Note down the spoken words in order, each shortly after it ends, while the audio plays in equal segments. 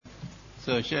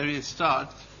So shall we start?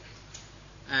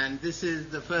 And this is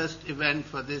the first event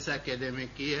for this academic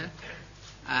year,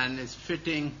 and it's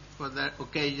fitting for that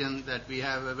occasion that we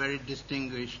have a very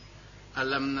distinguished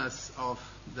alumnus of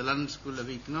the London School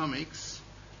of Economics,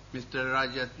 Mr.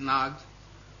 Rajat Nag,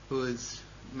 who is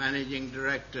Managing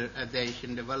Director at the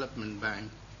Asian Development Bank.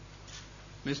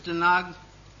 Mr. Nag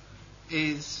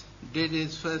did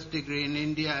his first degree in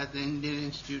India at the Indian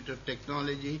Institute of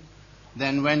Technology,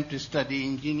 then went to study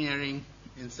engineering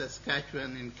in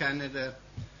Saskatchewan in Canada,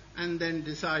 and then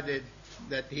decided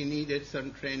that he needed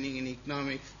some training in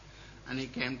economics, and he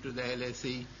came to the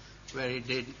LSE where he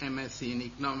did MSc in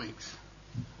economics.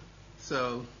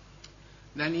 So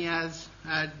then he has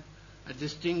had a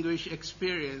distinguished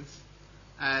experience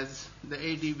as the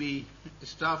ADB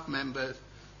staff member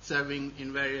serving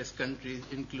in various countries,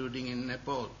 including in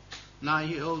Nepal. Now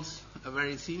he holds a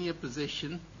very senior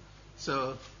position,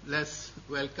 so let's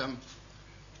welcome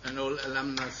an old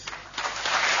alumnus.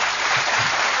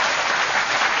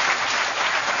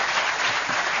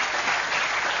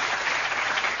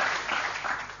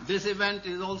 This event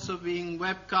is also being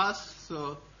webcast,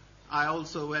 so I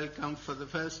also welcome for the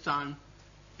first time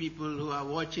people who are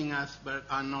watching us but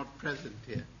are not present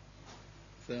here.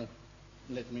 So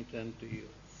let me turn to you.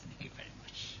 Thank you very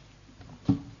much.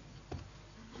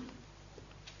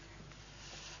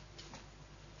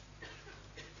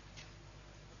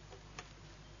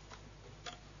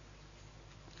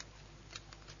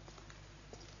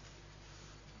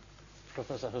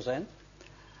 Professor Hussain,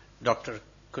 Dr.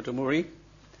 Kutumuri,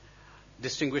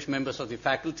 distinguished members of the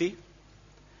faculty,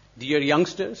 dear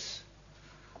youngsters,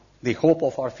 the hope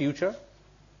of our future,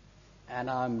 and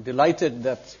I'm delighted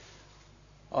that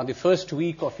on the first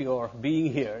week of your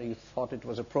being here, you thought it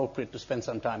was appropriate to spend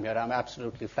some time here. I'm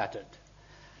absolutely flattered.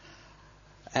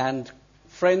 And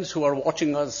friends who are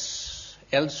watching us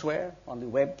elsewhere on the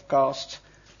webcast,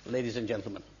 ladies and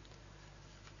gentlemen,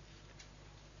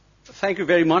 thank you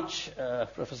very much,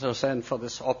 Professor Hussain, for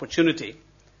this opportunity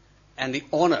and the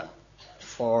honor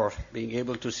for being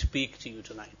able to speak to you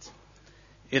tonight.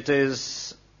 It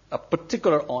is a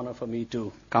particular honor for me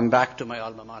to come back to my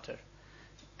alma mater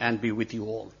and be with you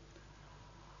all.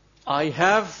 I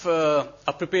have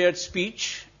a prepared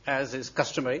speech, as is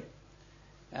customary,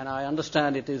 and I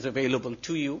understand it is available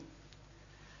to you,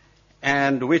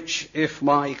 and which, if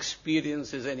my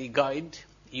experience is any guide,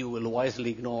 you will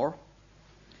wisely ignore.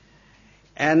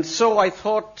 And so I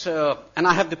thought, and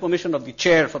I have the permission of the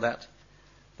chair for that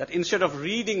instead of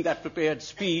reading that prepared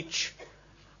speech,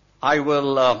 I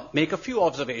will make a few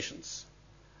observations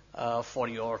for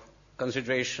your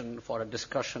consideration, for a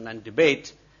discussion and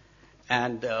debate,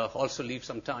 and also leave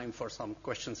some time for some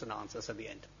questions and answers at the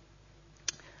end.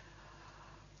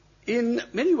 In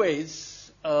many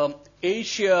ways,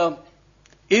 Asia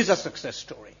is a success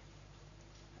story,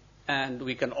 and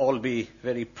we can all be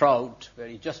very proud,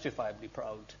 very justifiably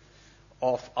proud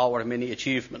of our many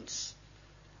achievements.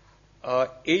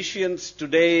 Asians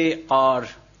today are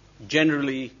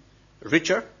generally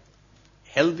richer,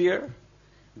 healthier,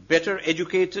 better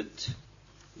educated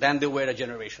than they were a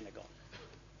generation ago.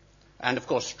 And of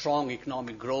course, strong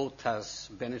economic growth has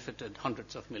benefited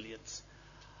hundreds of millions.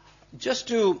 Just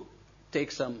to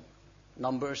take some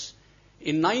numbers,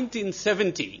 in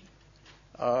 1970,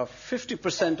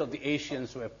 50% of the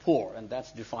Asians were poor, and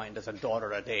that's defined as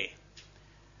 $1 a day.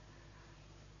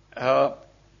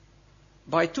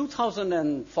 By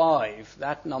 2005,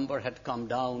 that number had come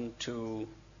down to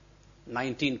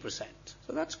 19%.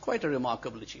 So that's quite a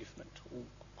remarkable achievement.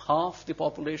 Half the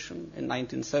population in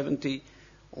 1970,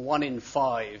 1 in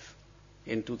 5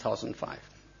 in 2005.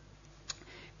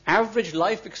 Average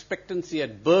life expectancy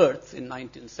at birth in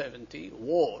 1970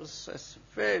 was a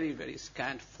very, very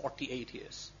scant 48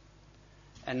 years.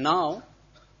 And now,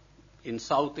 in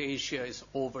South Asia, is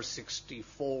over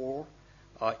 64.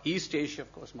 East Asia,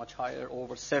 of course, much higher,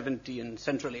 over 70, and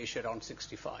Central Asia around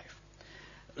 65.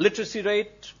 Literacy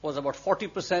rate was about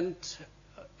 40%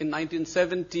 in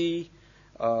 1970,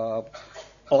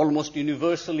 almost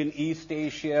universal in East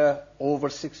Asia, over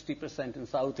 60% in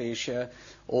South Asia,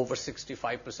 over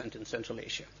 65% in Central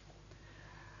Asia.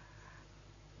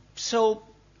 So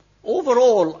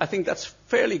overall, I think that's a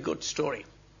fairly good story.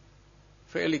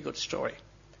 Fairly good story.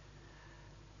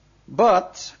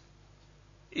 But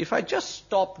if I just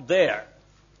stopped there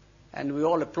and we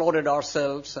all applauded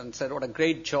ourselves and said, what a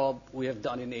great job we have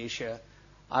done in Asia,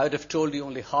 I would have told you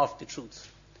only half the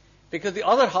truth. Because the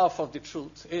other half of the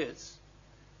truth is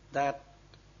that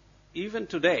even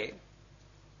today,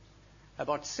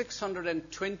 about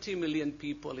 620 million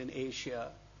people in Asia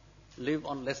live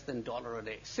on less than $1 a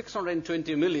day.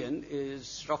 620 million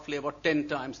is roughly about 10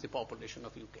 times the population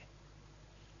of UK.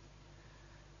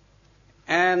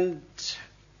 And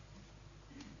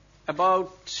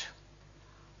about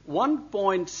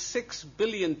 1.6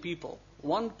 billion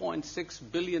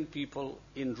people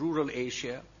in rural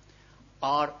Asia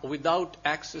are without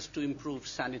access to improved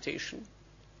sanitation.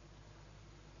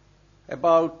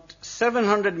 About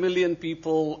 700 million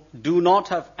people do not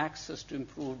have access to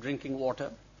improved drinking water.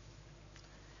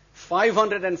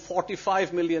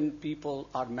 545 million people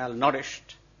are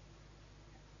malnourished.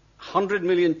 100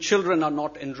 million children are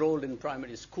not enrolled in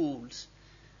primary schools.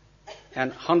 And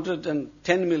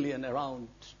 110 million around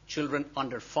children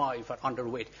under 5 are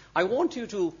underweight. I want you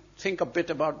to think a bit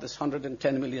about this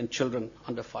 110 million children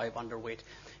under 5 underweight.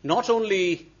 Not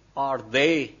only are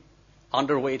they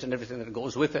underweight and everything that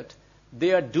goes with it,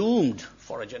 they are doomed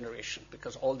for a generation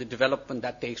because all the development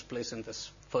that takes place in this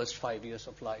first 5 years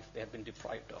of life, they have been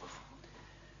deprived of.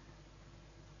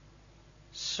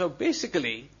 So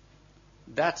basically,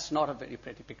 that's not a very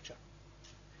pretty picture.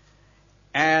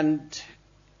 And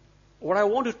what I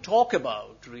want to talk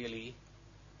about, really,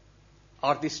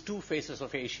 are these two faces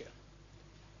of Asia.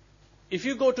 If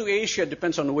you go to Asia, it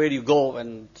depends on where you go,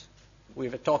 and we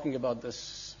were talking about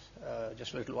this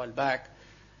just a little while back.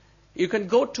 You can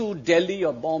go to Delhi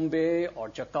or Bombay or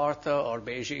Jakarta or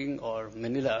Beijing or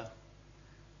Manila,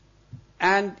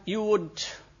 and you would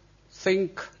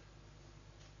think,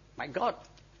 my God,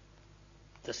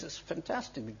 this is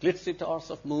fantastic, the glitzy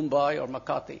towers of Mumbai or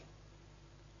Makati.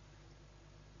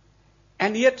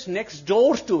 And yet, next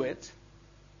door to it,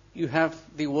 you have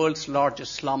the world's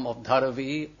largest slum of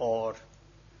Dharavi, or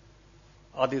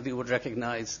Aditi would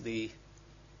recognize the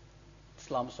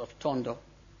slums of Tondo.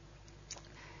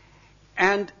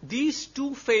 And these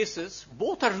two faces,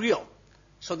 both are real.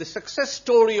 So the success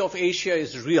story of Asia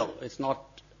is real. It's not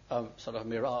a sort of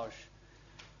mirage.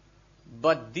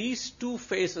 But these two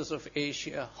faces of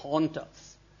Asia haunt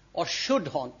us, or should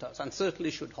haunt us, and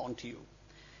certainly should haunt you.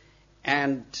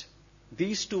 And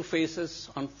these two faces,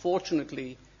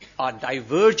 unfortunately, are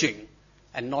diverging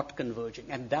and not converging,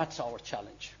 and that's our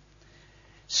challenge.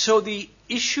 So the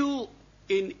issue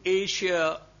in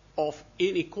Asia of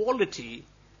inequality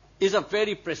is a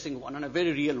very pressing one and a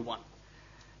very real one.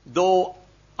 Though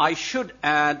I should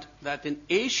add that in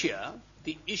Asia,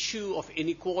 the issue of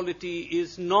inequality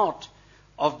is not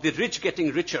of the rich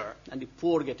getting richer and the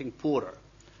poor getting poorer.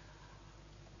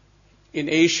 In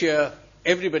Asia,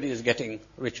 everybody is getting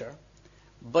richer,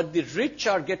 but the rich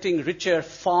are getting richer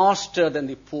faster than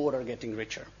the poor are getting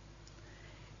richer.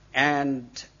 And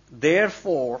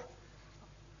therefore,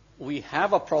 we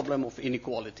have a problem of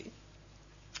inequality.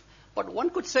 But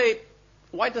one could say,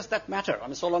 why does that matter? I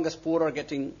mean, so long as poor are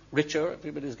getting richer,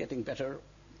 everybody is getting better,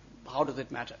 how does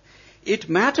it matter? It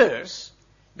matters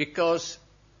because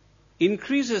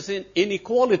increases in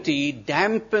inequality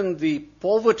dampen the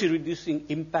poverty-reducing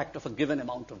impact of a given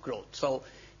amount of growth. So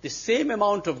the same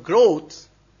amount of growth,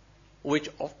 which,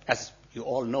 as you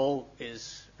all know,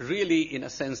 is really, in a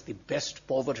sense, the best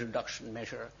poverty reduction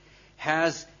measure,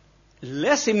 has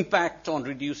less impact on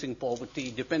reducing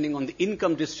poverty depending on the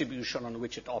income distribution on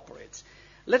which it operates.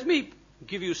 Let me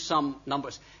give you some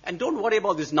numbers. And don't worry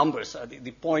about these numbers.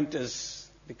 The point is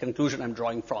the conclusion I'm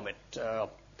drawing from it.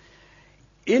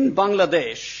 In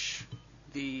Bangladesh,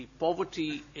 the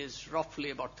poverty is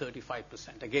roughly about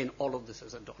 35%. Again, all of this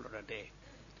is $1 a day.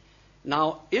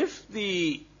 Now, if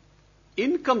the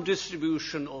income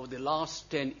distribution over the last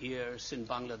 10 years in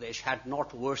Bangladesh had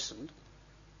not worsened,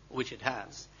 which it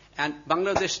has, and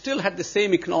Bangladesh still had the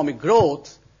same economic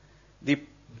growth, the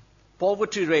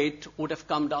poverty rate would have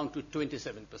come down to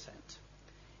 27%.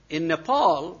 In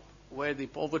Nepal, where the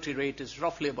poverty rate is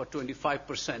roughly about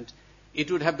 25%, it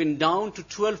would have been down to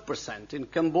 12%. In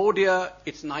Cambodia,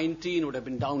 it's 19, would have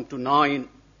been down to 9.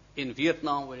 In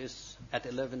Vietnam, where it's at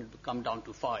 11, it would come down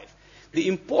to 5. The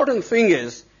important thing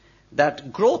is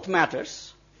that growth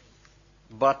matters,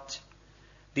 but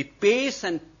the pace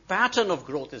and pattern of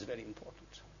growth is very important.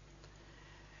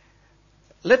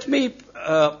 Let me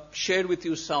share with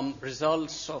you some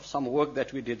results of some work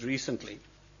that we did recently.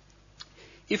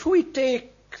 If we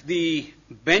take the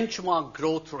benchmark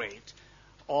growth rate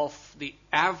of the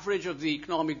average of the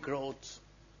economic growth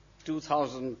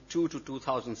 2002 to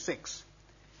 2006,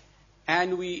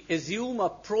 and we assume a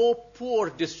pro-poor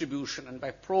distribution, and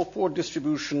by pro-poor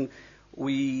distribution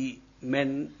we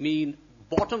mean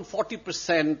bottom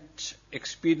 40%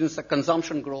 experience a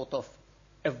consumption growth of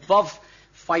above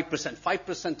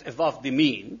 5% above the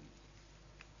mean.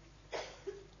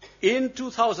 In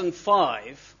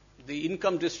 2005, the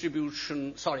income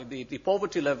distribution, the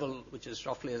poverty level, which is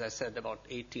roughly, as I said, about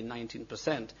 18,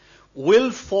 19%, will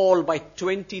fall by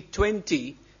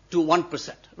 2020 to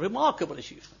 1%. Remarkable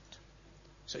achievement.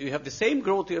 So you have the same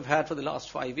growth you have had for the last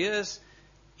 5 years.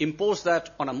 Impose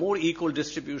that on a more equal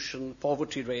distribution,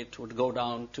 poverty rate would go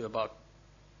down to about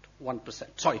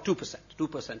 2% by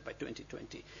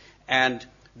 2020. And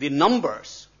the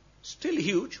numbers, still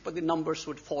huge, but the numbers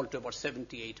would fall to about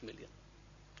 78 million.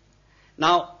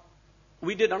 Now,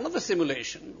 we did another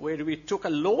simulation where we took a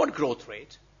lower growth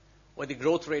rate, where the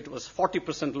growth rate was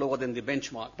 40% lower than the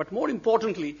benchmark. But more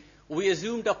importantly, we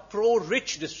assumed a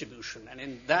pro-rich distribution. And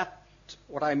in that,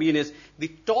 what I mean is the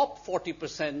top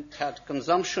 40% had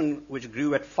consumption which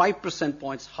grew at 5%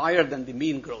 points higher than the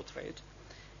mean growth rate.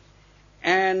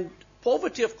 And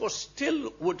poverty, of course,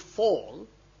 still would fall,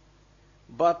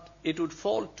 but it would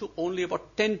fall to only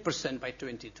about 10% by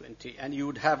 2020. And you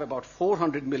would have about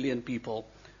 400 million people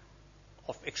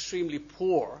of extremely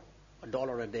poor,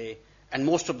 $1 a day, and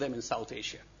most of them in South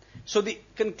Asia. So the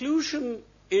conclusion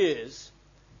is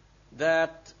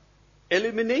that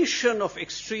elimination of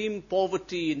extreme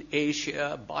poverty in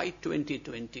Asia by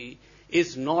 2020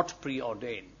 is not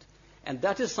preordained. And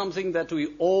that is something that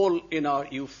we all, in our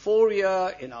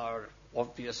euphoria, in our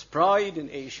obvious pride in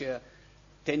Asia,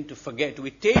 tend to forget.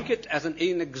 We take it as an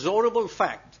inexorable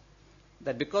fact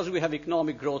that because we have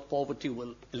economic growth, poverty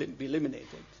will be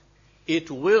eliminated.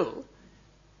 It will,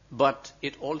 but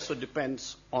it also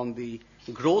depends on the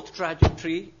growth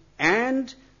trajectory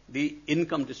and the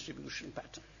income distribution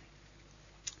pattern.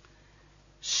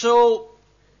 So,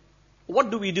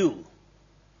 what do we do?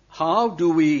 How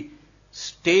do we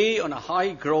stay on a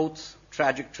high growth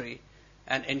trajectory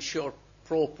and ensure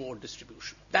pro-poor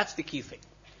distribution? That's the key thing.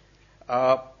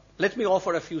 Let me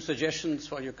offer a few suggestions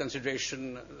for your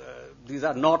consideration. These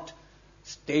are not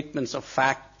statements of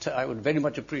fact. I would very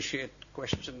much appreciate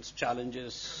questions,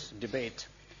 challenges, debate.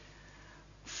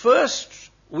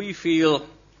 First, we feel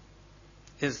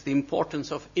is the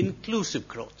importance of inclusive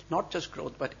growth, not just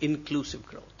growth, but inclusive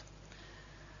growth.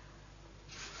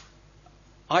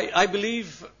 I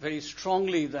believe very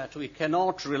strongly that we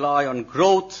cannot rely on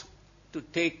growth to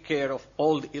take care of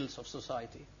all the ills of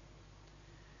society.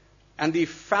 And the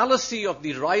fallacy of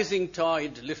the rising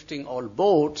tide lifting all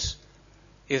boats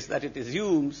is that it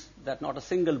assumes that not a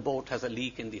single boat has a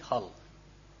leak in the hull.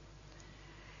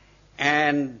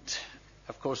 And,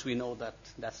 of course, we know that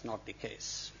that's not the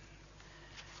case.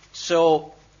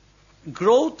 So,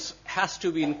 growth has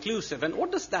to be inclusive. And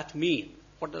what does that mean?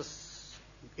 What does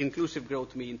inclusive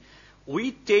growth mean?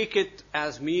 We take it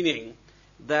as meaning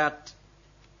that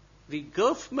the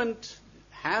government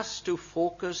has to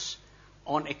focus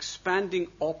on expanding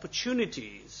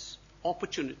opportunities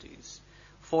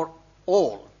for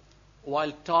all,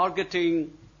 while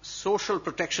targeting social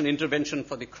protection intervention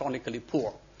for the chronically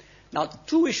poor. Now,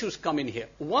 two issues come in here.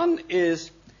 One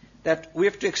is that we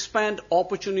have to expand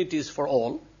opportunities for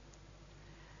all,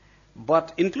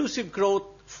 but inclusive growth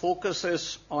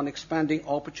focuses on expanding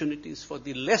opportunities for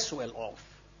the less well-off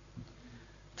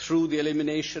through the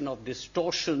elimination of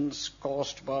distortions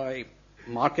caused by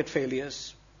market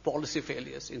failures, policy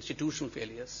failures, institutional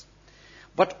failures.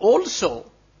 But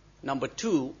also, number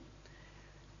two,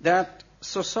 that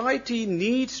society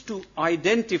needs to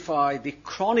identify the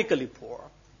chronically poor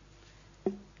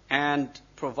and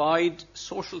provide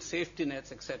social safety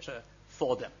nets, etc.,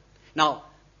 for them. Now,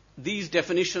 these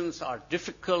definitions are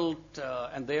difficult,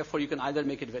 and therefore you can either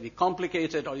make it very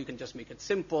complicated or you can just make it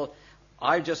simple.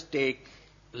 I just take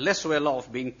less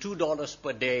well-off being $2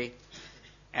 per day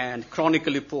and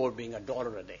chronically poor being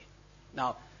 $1 a day.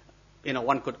 Now,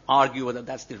 one could argue whether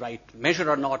that's the right measure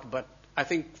or not, but I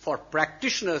think for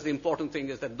practitioners, the important thing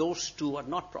is that those two are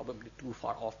not probably too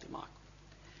far off the mark.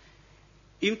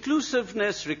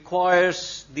 Inclusiveness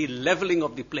requires the leveling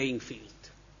of the playing field.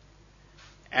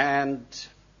 And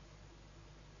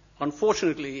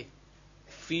unfortunately,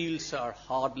 fields are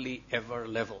hardly ever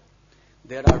level.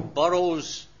 There are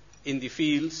burrows in the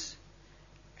fields,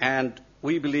 and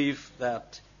we believe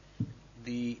that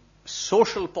the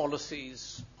social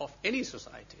policies of any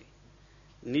society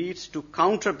needs to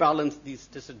counterbalance these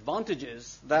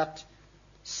disadvantages that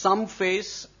some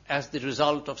face as the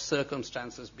result of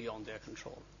circumstances beyond their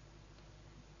control.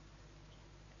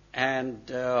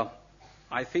 And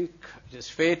I think it is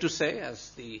fair to say,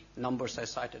 as the numbers I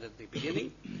cited at the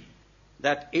beginning,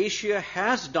 that Asia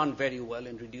has done very well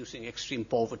in reducing extreme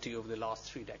poverty over the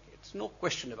last 3 decades. No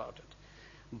question about it.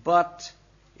 But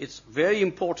it's very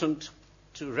important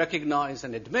to recognize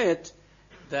and admit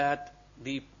that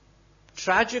the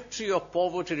trajectory of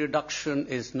poverty reduction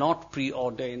is not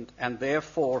preordained, and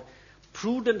therefore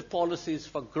prudent policies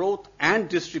for growth and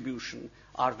distribution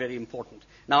are very important.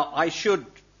 Now, I should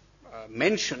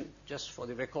mention, just for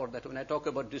the record, that when I talk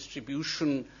about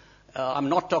distribution I'm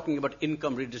not talking about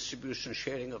income redistribution,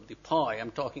 sharing of the pie.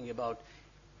 I'm talking about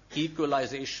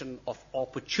equalization of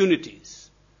opportunities.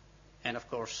 And, of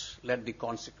course, let the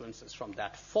consequences from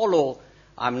that follow.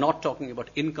 I'm not talking about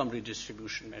income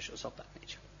redistribution measures of that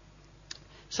nature.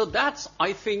 So that's,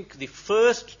 I think, the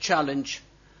first challenge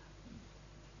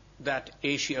that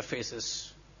Asia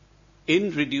faces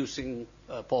in reducing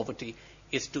poverty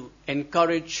is to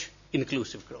encourage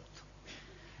inclusive growth.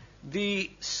 The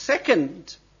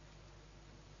second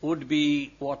would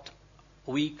be what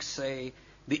we say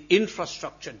the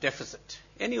infrastructure deficit.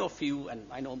 Any of you, and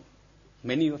I know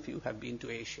many of you have been to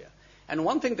Asia, and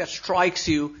one thing that strikes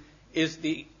you is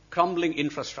the crumbling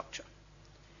infrastructure.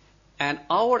 And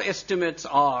our estimates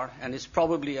are, and it's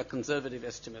probably a conservative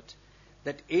estimate,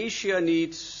 that Asia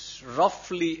needs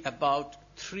roughly about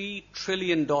 $3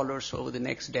 trillion over the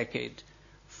next decade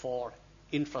for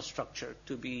infrastructure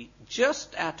to be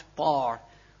just at par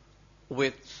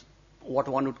with what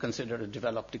one would consider a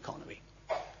developed economy.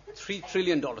 $3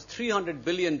 trillion, $300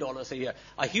 billion a year.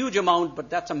 A huge amount, but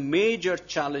that's a major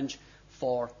challenge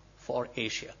for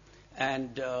Asia.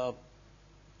 And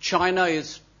China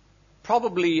is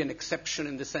probably an exception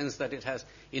in the sense that it has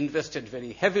invested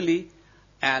very heavily,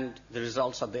 and the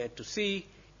results are there to see.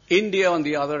 India, on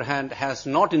the other hand, has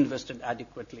not invested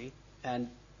adequately, and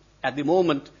at the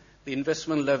moment, the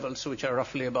investment levels, which are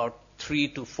roughly about 3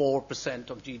 to 4%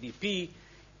 of GDP,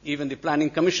 even the Planning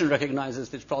Commission recognizes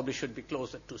this probably should be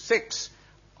closer to 6.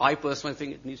 I personally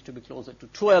think it needs to be closer to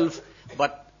 12,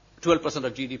 but 12%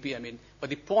 of GDP, I mean. But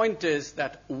the point is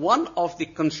that one of the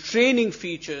constraining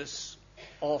features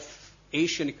of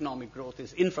Asian economic growth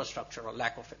is infrastructure or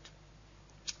lack of it.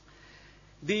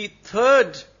 The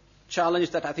third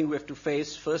challenge that I think we have to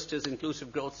face, first is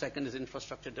inclusive growth, second is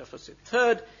infrastructure deficit,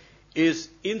 third is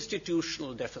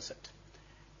institutional deficit.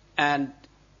 And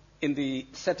in the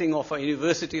setting of a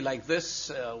university like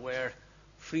this, where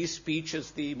free speech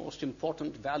is the most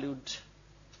important, valued,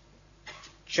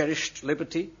 cherished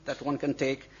liberty that one can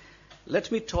take,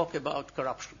 let me talk about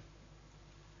corruption.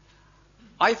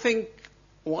 I think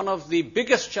one of the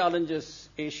biggest challenges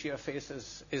Asia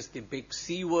faces is the big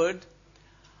C word,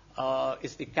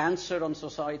 is the cancer on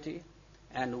society,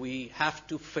 and we have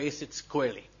to face it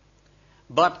squarely.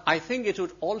 But I think it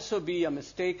would also be a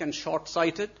mistake and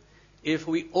short-sighted if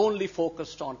we only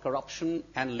focused on corruption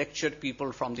and lectured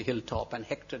people from the hilltop and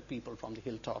hectored people from the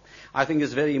hilltop. I think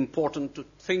it's very important to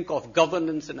think of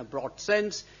governance in a broad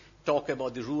sense, talk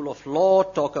about the rule of law,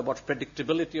 talk about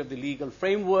predictability of the legal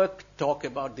framework, talk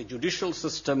about the judicial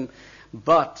system,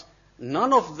 but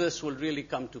none of this will really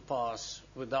come to pass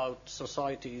without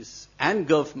societies and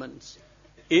governments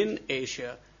in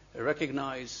Asia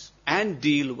recognize and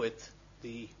deal with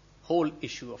the whole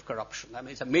issue of corruption. I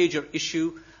mean, it's a major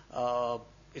issue.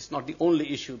 It's not the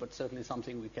only issue, but certainly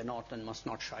something we cannot and must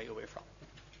not shy away from.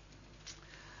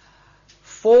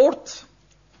 Fourth,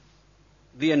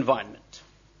 the environment.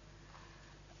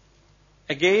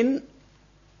 Again,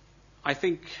 I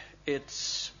think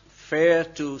it's fair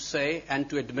to say and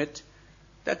to admit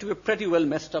that we've pretty well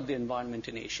messed up the environment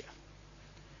in Asia.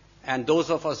 And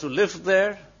those of us who live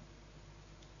there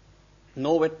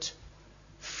know it,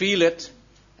 feel it,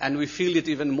 and we feel it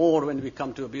even more when we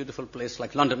come to a beautiful place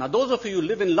like London. Now, those of you who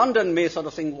live in London may sort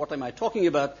of think, what am I talking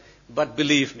about? But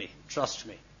believe me, trust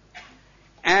me.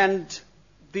 And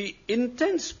the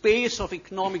intense pace of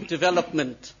economic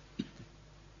development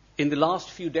in the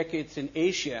last few decades in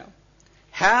Asia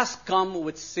has come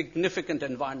with significant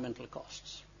environmental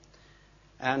costs.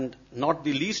 And not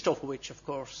the least of which, of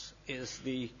course, is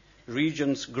the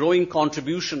region's growing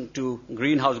contribution to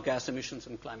greenhouse gas emissions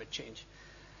and climate change.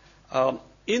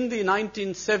 In the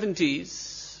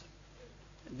 1970s,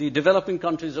 the developing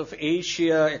countries of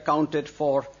Asia accounted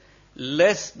for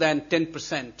less than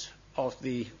 10% of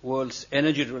the world's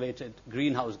energy-related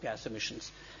greenhouse gas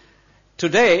emissions.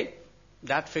 Today,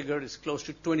 that figure is close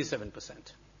to 27%.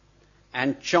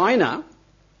 And China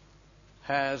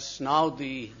has now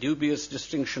the dubious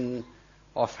distinction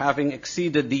of having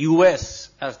exceeded the US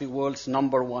as the world's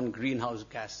 #1 greenhouse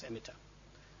gas emitter.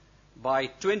 By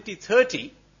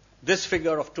 2030, this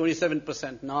figure of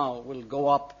 27% now will go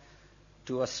up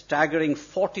to a staggering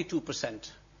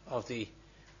 42% of the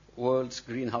world's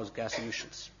greenhouse gas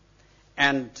emissions.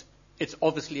 And it's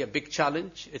obviously a big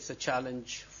challenge. It's a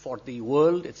challenge for the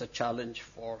world. It's a challenge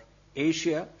for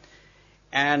Asia.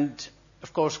 And,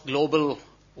 of course, global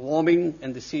warming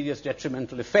and the serious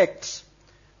detrimental effects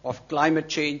of climate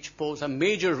change pose a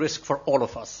major risk for all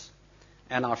of us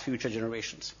and our future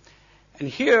generations. And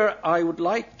here I would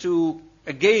like to,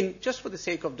 again, just for the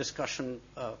sake of discussion,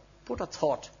 put a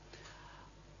thought.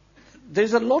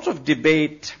 There's a lot of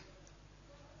debate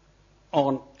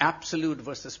on absolute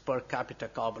versus per capita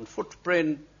carbon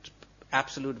footprint,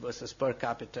 absolute versus per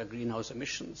capita greenhouse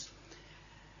emissions.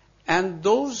 And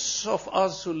those of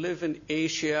us who live in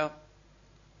Asia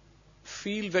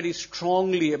feel very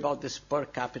strongly about this per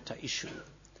capita issue.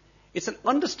 It's an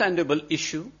understandable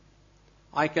issue.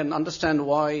 I can understand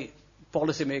why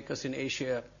policymakers in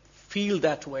Asia feel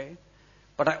that way.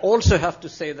 But I also have to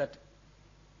say that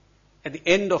at the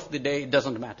end of the day, it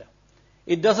doesn't matter.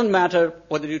 It doesn't matter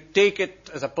whether you take it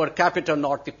as a per capita or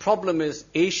not. The problem is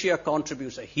Asia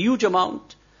contributes a huge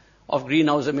amount of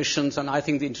greenhouse emissions, and I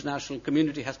think the international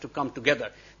community has to come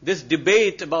together. This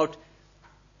debate about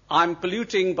I'm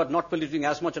polluting but not polluting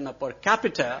as much on a per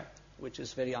capita, which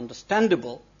is very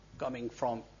understandable coming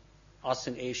from us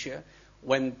in Asia,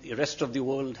 when the rest of the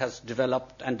world has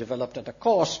developed and developed at a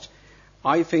cost,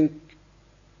 I think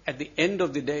at the end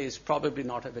of the day is probably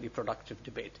not a very productive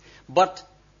debate. But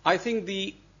I think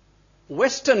the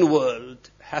Western world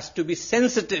has to be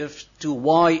sensitive to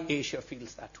why Asia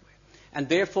feels that way. And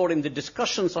therefore, in the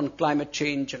discussions on climate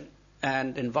change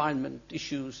and environment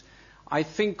issues, I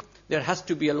think there has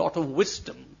to be a lot of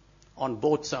wisdom on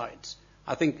both sides.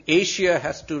 I think Asia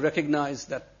has to recognize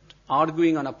that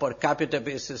arguing on a per capita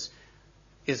basis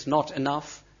is not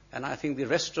enough, and I think the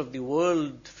rest of the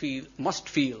world must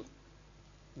feel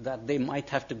that they might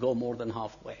have to go more than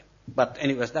halfway. But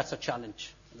anyways, that's a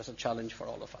challenge. That's a challenge for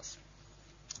all of us.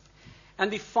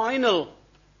 And the final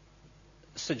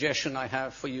suggestion I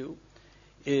have for you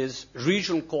is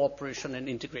regional cooperation and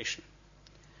integration.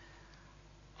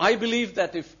 I believe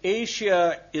that if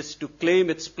Asia is to claim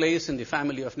its place in the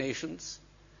family of nations,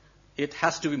 it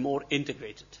has to be more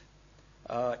integrated.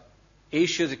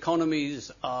 Asia's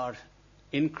economies are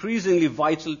increasingly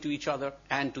vital to each other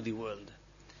and to the world.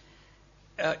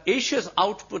 Asia's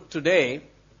output today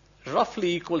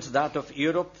roughly equals that of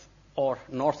Europe or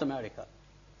North America,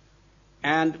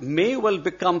 and may well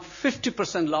become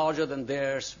 50% larger than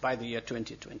theirs by the year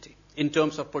 2020 in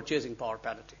terms of purchasing power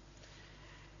parity.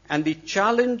 And the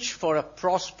challenge for a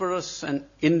prosperous and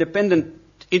interdependent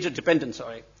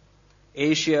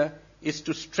Asia is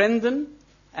to strengthen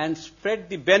and spread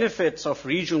the benefits of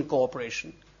regional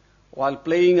cooperation while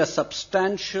playing a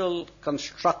substantial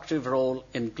constructive role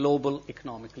in global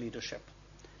economic leadership.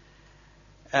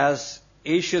 As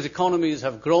Asia's economies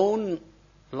have grown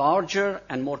larger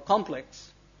and more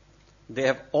complex, they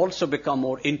have also become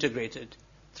more integrated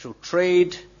through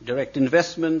trade, direct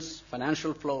investments,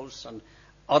 financial flows, and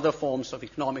other forms of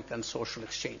economic and social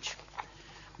exchange.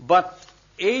 But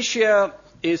Asia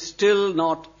is still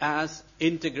not as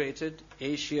integrated.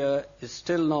 Asia is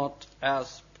still not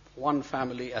as one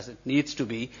family as it needs to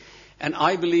be. And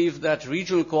I believe that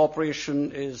regional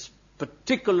cooperation is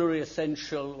particularly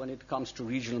essential when it comes to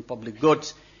regional public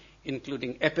goods,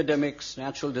 including epidemics,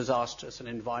 natural disasters, and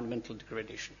environmental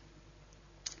degradation.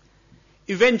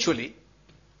 Eventually,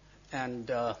 and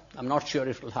I'm not sure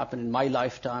if it will happen in my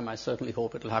lifetime, I certainly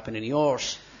hope it will happen in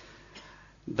yours,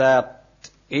 that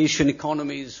Asian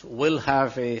economies will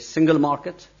have a single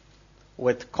market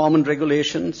with common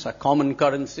regulations, a common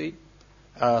currency,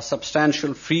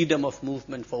 substantial freedom of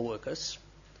movement for workers.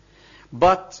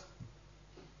 But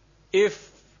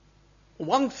if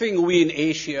one thing we in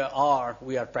Asia are,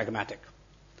 we are pragmatic.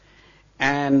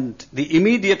 And the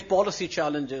immediate policy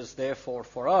challenges, therefore,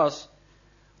 for us,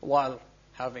 while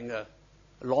having a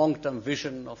long-term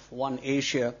vision of one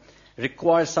Asia,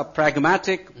 requires a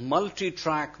pragmatic,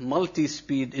 multi-track,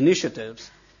 multi-speed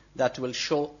initiatives that will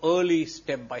show early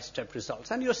step-by-step results.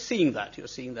 And you're seeing that. You're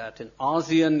seeing that in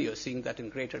ASEAN. You're seeing that in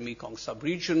Greater Mekong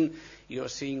sub-region. You're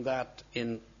seeing that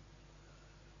in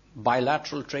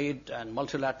bilateral trade and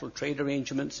multilateral trade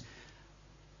arrangements.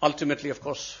 Ultimately, of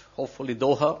course, hopefully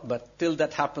Doha, but till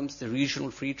that happens, the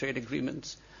regional free trade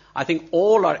agreements, I think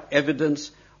all are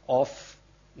evidence of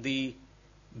the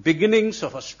beginnings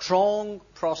of a strong,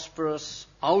 prosperous,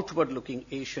 outward-looking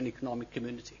Asian economic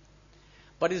community.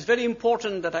 But it's very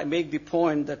important that I make the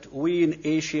point that we in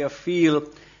Asia feel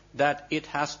that it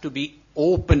has to be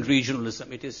open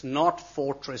regionalism. It is not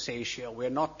fortress Asia. We're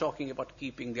not talking about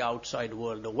keeping the outside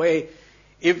world away.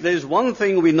 If there's one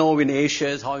thing we know in Asia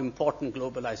is how important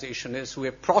globalization is.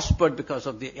 We're prospered because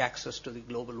of the access to the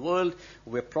global world.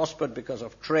 We're prospered because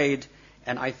of trade.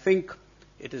 And I think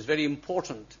it is very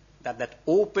important that that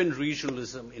open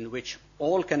regionalism in which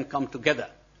all can come together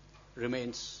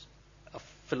remains a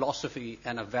philosophy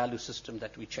and a value system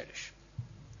that we cherish.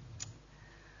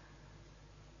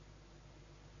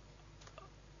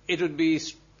 It would be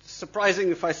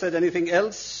surprising if I said anything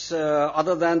else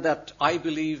other than that I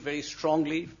believe very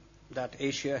strongly that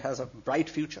Asia has a bright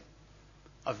future,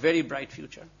 a very bright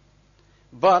future.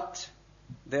 But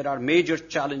there are major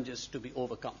challenges to be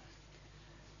overcome.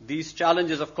 These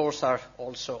challenges, of course, are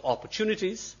also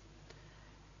opportunities.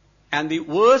 And the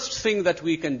worst thing that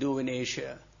we can do in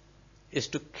Asia is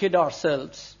to kid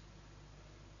ourselves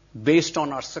based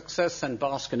on our success and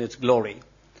bask in its glory.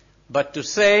 But to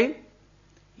say,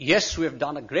 yes, we have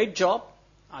done a great job.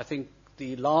 I think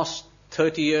the last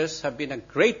 30 years have been a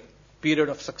great period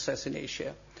of success in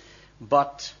Asia.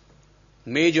 But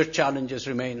major challenges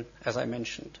remain, as I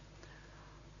mentioned.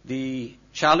 The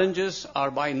challenges are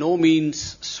by no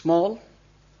means small,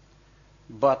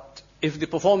 but if the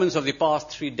performance of the past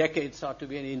 3 decades are to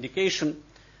be an indication,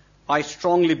 I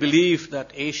strongly believe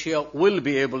that Asia will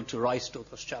be able to rise to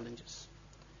those challenges.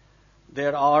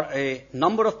 There are a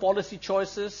number of policy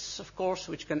choices, of course,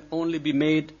 which can only be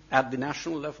made at the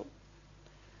national level.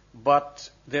 But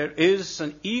there is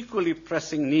an equally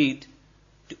pressing need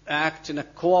to act in a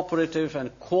cooperative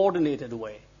and coordinated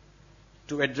way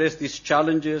to address these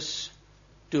challenges,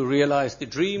 to realize the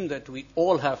dream that we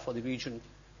all have for the region,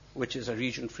 which is a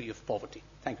region free of poverty.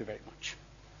 Thank you very much.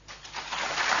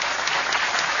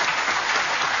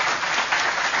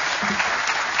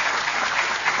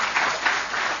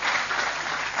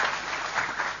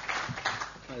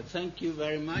 Thank you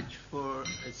very much for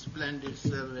a splendid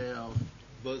survey of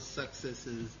both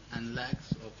successes and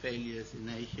lacks or failures in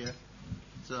Asia.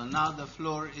 So now the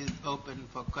floor is open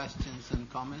for questions and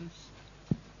comments.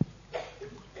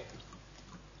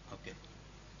 Okay.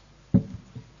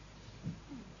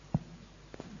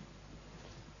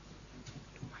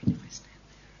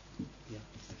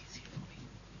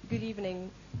 Good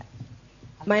evening.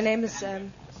 My name is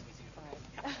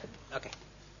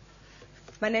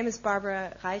My name is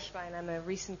Barbara Reichwein. I'm a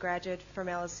recent graduate from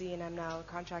LSE, and I'm now a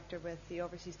contractor with the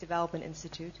Overseas Development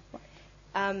Institute.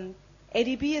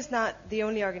 ADB is not the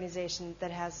only organization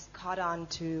that has caught on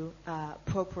to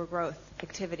pro-poor growth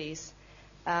activities.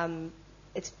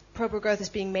 Pro-poor growth is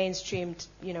being mainstreamed,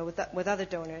 with other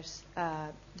donors.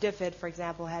 DFID, for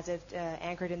example, has it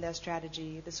anchored in their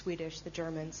strategy. The Swedish, the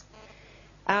Germans.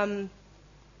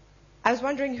 I was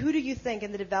wondering, who do you think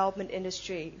in the development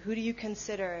industry, who do you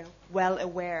consider well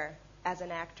aware as an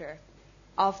actor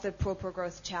of the pro-poor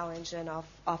growth challenge and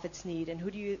of its need, and who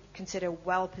do you consider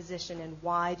well positioned, and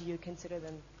why do you consider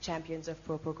them champions of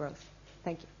pro-poor growth?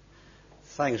 Thank you.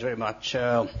 Thanks very much.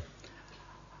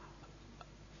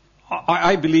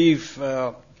 I believe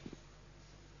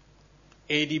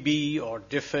ADB or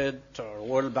DFID or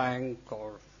World Bank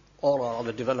or all our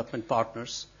other development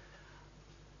partners,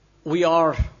 we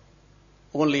are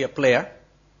only a player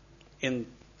in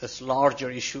this larger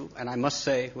issue, and I must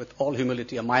say, with all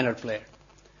humility, a minor player.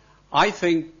 I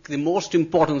think the most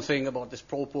important thing about this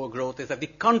pro-poor growth is that the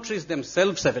countries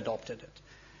themselves have adopted it.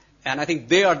 And I think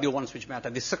they are the ones which matter.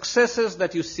 The successes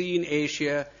that you see in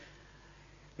Asia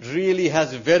really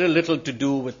has very little to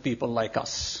do with people like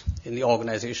us in the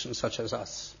organizations such as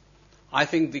us. I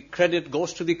think the credit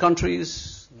goes to the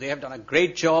countries. They have done a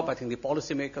great job. I think the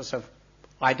policymakers have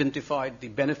identified the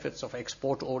benefits of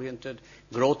export-oriented,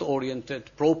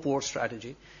 growth-oriented, pro-poor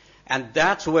strategy. And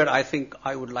that's where I think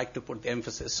I would like to put the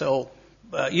emphasis. So,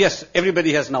 yes,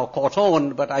 everybody has now caught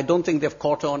on, but I don't think they've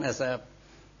caught on as a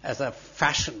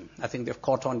fashion. I think they've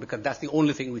caught on because that's the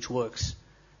only thing which works.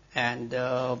 And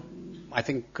I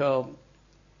think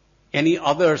any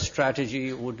other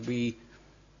strategy would be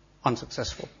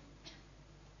unsuccessful.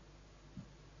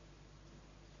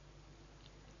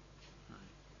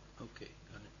 Okay,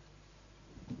 got it.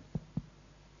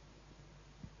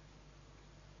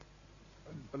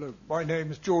 Hello, my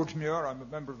name is George Muir. I'm a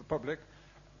member of the public.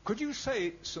 Could you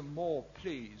say some more,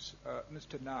 please,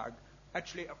 Mr. Nag,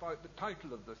 actually about the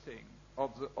title of the thing,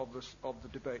 of the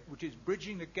debate, which is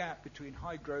Bridging the Gap Between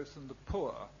High Growth and the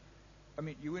Poor? I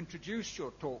mean, you introduced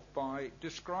your talk by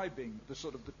describing the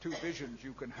sort of the two visions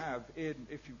you can have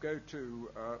if you go to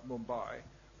Mumbai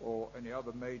or any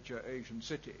other major Asian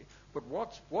city. But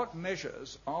what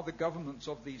measures are the governments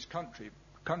of these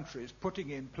countries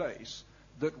putting in place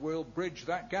that will bridge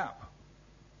that gap?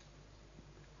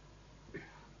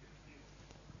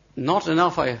 Not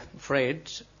enough, I'm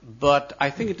afraid, but I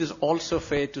think it is also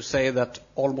fair to say that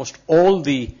almost all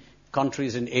the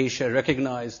countries in Asia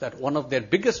recognize that one of their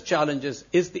biggest challenges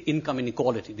is the income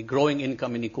inequality, the growing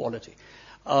income inequality.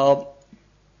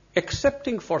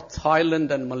 Excepting for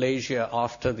Thailand and Malaysia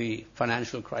after the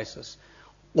financial crisis,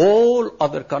 all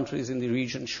other countries in the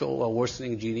region show a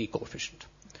worsening Gini coefficient.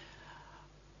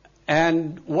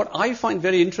 And what I find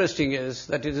very interesting is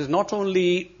that it is not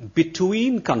only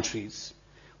between countries,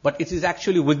 but it is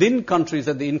actually within countries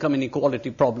that the income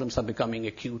inequality problems are becoming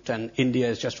acute, and India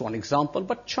is just one example.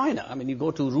 But China, I mean, you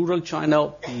go to rural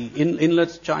China, the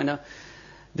inlet China,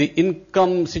 the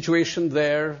income situation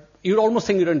there, you'd almost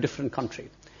think you're in a different country.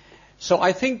 So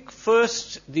I think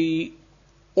first,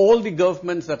 all the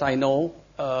governments that I know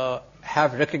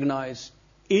have recognized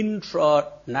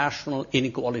intra-national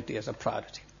inequality as a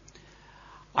priority.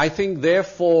 I think,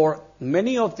 therefore,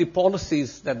 many of the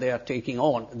policies that they are taking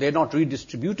on, they're not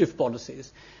redistributive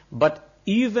policies, but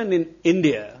even in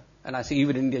India, and I say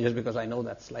even India just because I know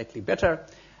that slightly better,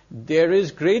 there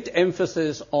is great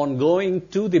emphasis on going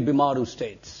to the Bimaru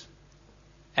states.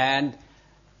 And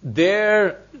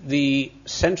there, the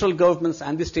central governments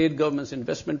and the state governments'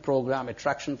 investment program,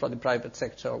 attraction for the private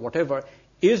sector, or whatever,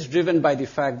 is driven by the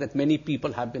fact that many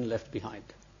people have been left behind.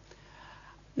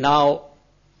 Now,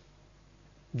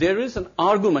 there is an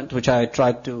argument which I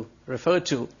tried to refer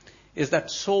to, is that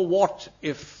so what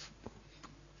if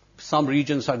some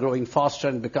regions are growing faster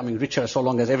and becoming richer so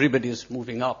long as everybody is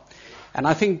moving up? And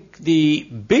I think the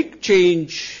big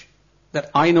change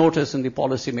that I notice in the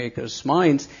policymakers'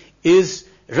 minds is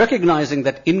recognizing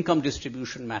that income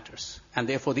distribution matters. And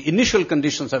therefore, the initial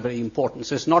conditions are very important.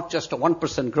 So it's not just a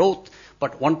 1% growth,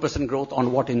 but 1% growth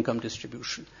on what income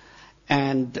distribution.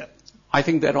 And I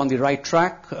think they're on the right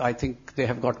track. I think they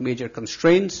have got major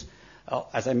constraints.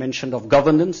 As I mentioned, of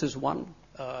governance is one.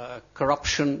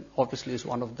 Corruption, obviously, is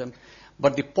one of them.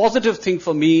 But the positive thing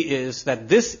for me is that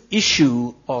this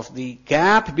issue of the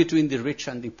gap between the rich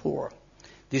and the poor,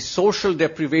 the social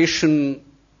deprivation,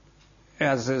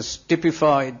 as is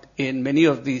typified in many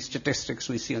of the statistics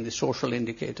we see on the social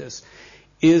indicators,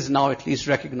 is now at least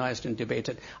recognized and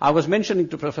debated. I was mentioning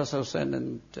to Professor Sen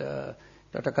and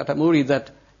Dr. Katamuri that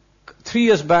 3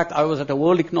 years back I was at a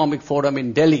World Economic Forum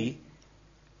in Delhi,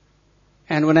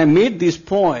 and when I made these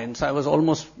points, I was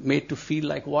almost made to feel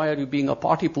like, why are you being a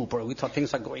party pooper? We thought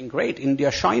things are going great,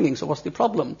 India shining, so what's the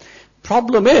problem?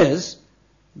 Problem is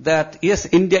that, yes,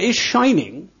 India is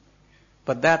shining,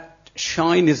 but that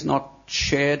shine is not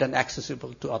shared and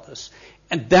accessible to others.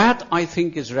 And that, I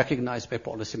think, is recognized by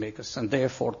policymakers, and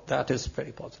therefore that is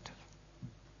very positive.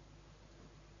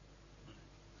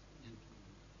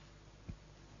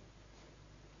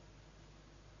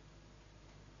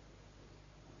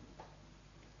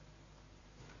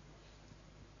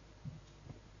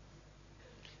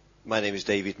 My name is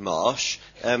David Marsh.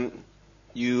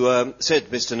 You said,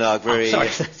 Mr. Nag, very...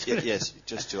 yes,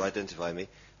 just to identify me.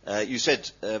 You said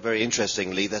very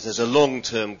interestingly that as a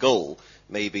long-term goal,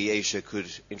 maybe Asia could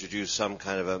introduce some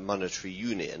kind of a monetary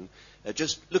union.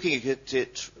 Just looking at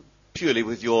it purely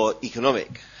with your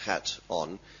economic hat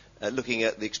on, looking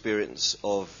at the experience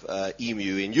of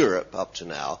EMU in Europe up to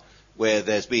now, where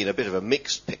there's been a bit of a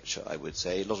mixed picture, I would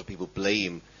say. A lot of people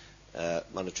blame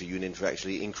monetary union for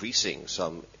actually increasing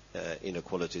some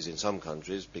inequalities in some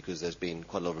countries because there's been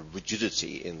quite a lot of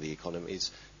rigidity in the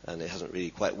economies and it hasn't really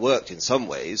quite worked in some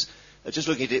ways. Just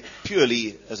looking at it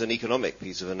purely as an economic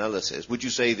piece of analysis, would you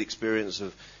say the experience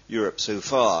of Europe so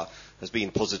far has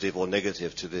been positive or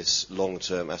negative to this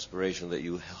long-term aspiration that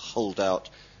you hold out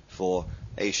for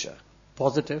Asia?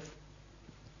 Positive.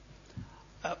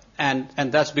 And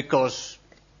that's because,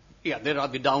 there are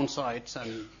the downsides,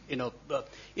 and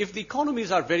if the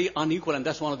economies are very unequal, and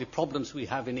that's one of the problems we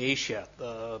have in Asia,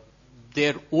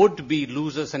 there would be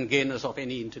losers and gainers of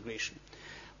any integration.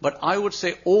 But I would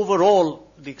say overall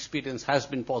the experience has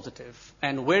been positive,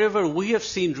 and wherever we have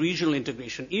seen regional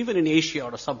integration, even in Asia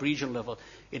or a sub-regional level,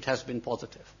 it has been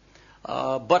positive.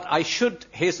 But I should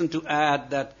hasten to add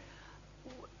that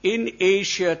in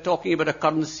Asia, talking about a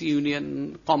currency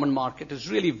union, common market, is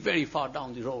really very far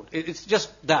down the road. It's just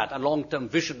that, a long-term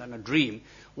vision and a dream.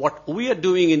 What we are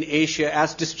doing in Asia,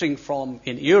 as distinct from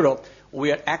in Europe,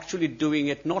 we are actually doing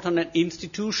it not on an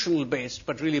institutional-based,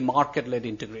 but really market-led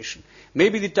integration.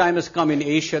 Maybe the time has come in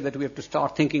Asia that we have to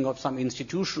start thinking of some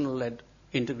institutional-led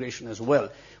integration as well.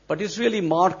 But it's really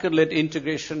market-led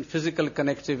integration, physical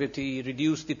connectivity,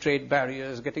 reduce the trade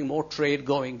barriers, getting more trade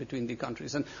going between the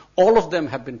countries. And all of them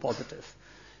have been positive.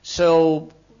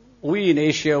 So we in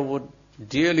Asia would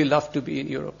dearly love to be in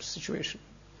Europe's situation.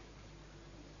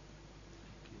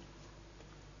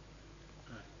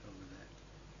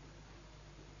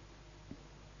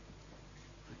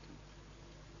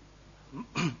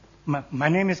 My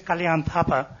name is Kalyan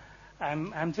Thapa.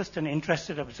 I'm just an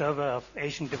interested observer of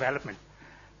Asian development.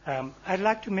 I'd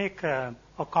like to make a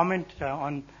comment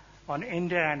on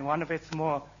India and one of its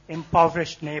more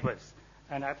impoverished neighbors.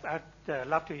 And I'd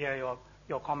love to hear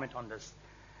your comment on this.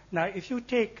 Now, if you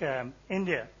take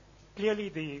India, clearly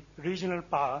the regional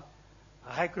power,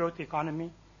 a high-growth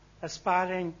economy,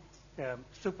 aspiring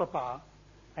superpower,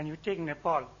 and you take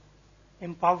Nepal,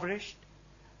 impoverished,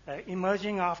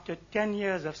 emerging after 10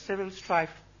 years of civil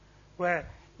strife, where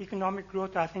economic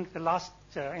growth, I think in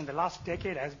the last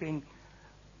decade has been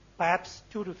perhaps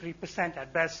 2 to 3%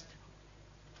 at best.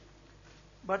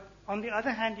 But on the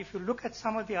other hand, if you look at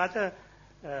some of the other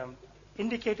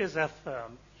indicators of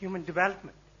human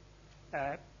development,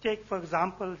 take, for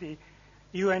example, the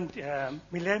UN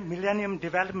Millennium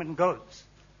Development Goals.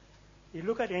 You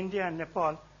look at India and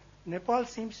Nepal, Nepal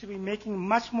seems to be making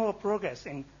much more progress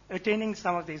in attaining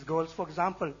some of these goals. For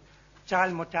example,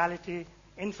 child mortality,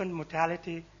 infant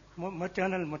mortality,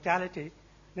 maternal mortality.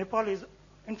 Nepal is,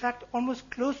 in fact, almost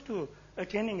close to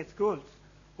attaining its goals,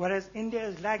 whereas India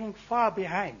is lagging far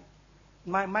behind.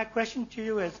 My question to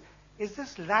you is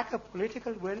this lack of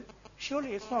political will?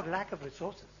 Surely it's not lack of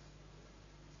resources.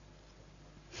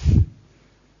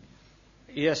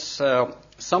 Yes,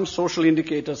 some social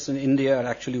indicators in India are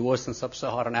actually worse than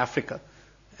sub-Saharan Africa,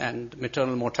 and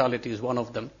maternal mortality is one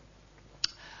of them.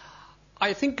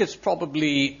 I think it's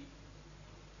probably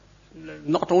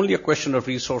not only a question of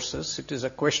resources, it is a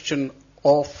question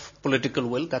of political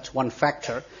will. That's one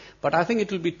factor. But I think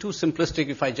it will be too simplistic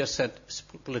if I just said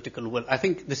political will. I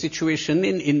think the situation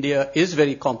in India is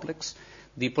very complex.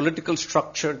 The political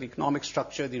structure, the economic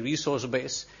structure, the resource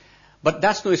base. But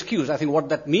that's no excuse. I think what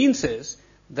that means is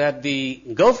that the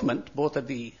government, both at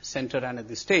the center and at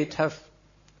the state, have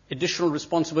additional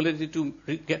responsibility to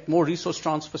get more resource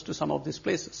transfers to some of these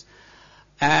places.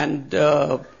 And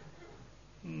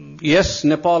yes,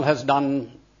 Nepal has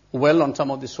done well on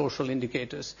some of the social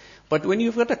indicators. But when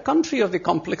you've got a country of the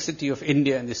complexity of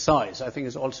India and the size, I think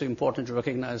it's also important to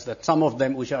recognize that some of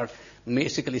them, which are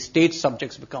basically state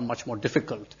subjects, become much more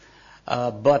difficult.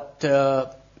 But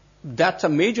that's a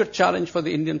major challenge for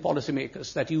the Indian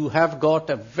policymakers, that you have got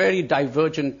a very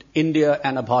divergent India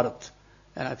and a Bharat.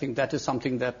 And I think that is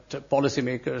something that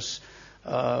policymakers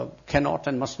cannot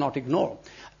and must not ignore.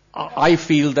 I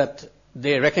feel that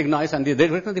they recognize, and they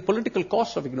recognize the political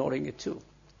cost of ignoring it too.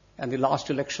 And the last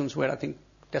elections were, I think,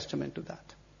 testament to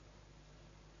that.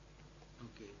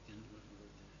 Okay,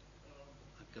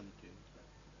 I'll come to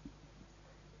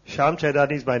you. Shyam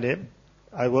Chaidani is my name.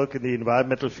 I work in the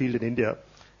environmental field in India.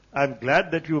 I'm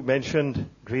glad that you mentioned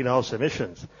greenhouse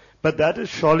emissions, but that is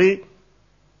surely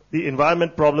the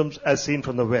environment problems as seen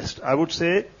from the West. I would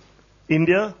say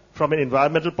India, from an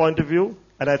environmental point of view,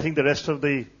 and I think the rest of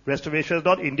Asia is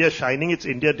not India shining, it's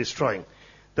India destroying.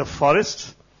 The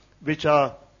forests, which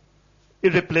are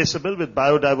irreplaceable with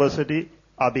biodiversity,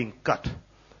 are being cut.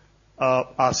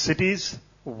 Our cities,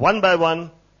 one by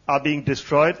one, are being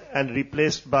destroyed and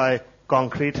replaced by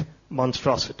concrete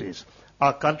monstrosities.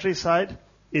 Our countryside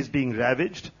is being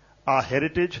ravaged. Our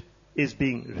heritage is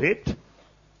being raped.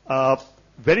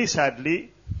 Very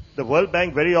sadly, the World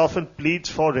Bank very often pleads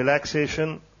for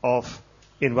relaxation of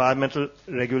environmental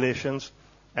regulations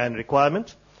and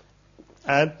requirements.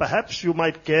 And perhaps you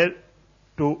might care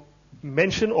to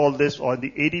mention all this, or the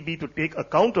ADB to take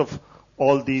account of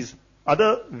all these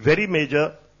other very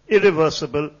major,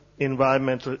 irreversible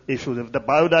environmental issues. If the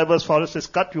biodiverse forest is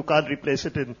cut, you can't replace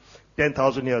it in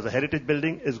 10,000 years. A heritage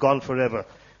building is gone forever.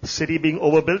 City being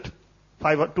overbuilt,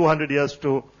 200 years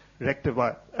to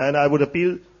rectify. And I would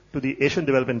appeal to the Asian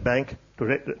Development Bank to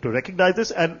recognize this,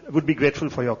 and would be grateful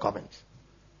for your comments.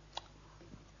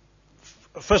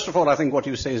 First of all, I think what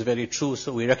you say is very true,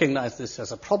 so we recognize this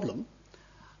as a problem.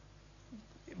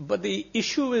 But the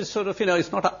issue is sort of,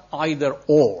 it's not an either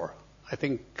or. I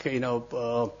think,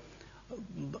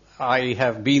 I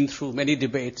have been through many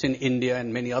debates in India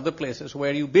and many other places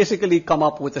where you basically come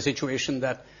up with a situation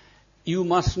that you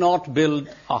must not build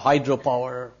a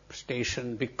hydropower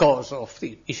station because of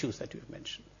the issues that you've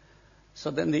mentioned.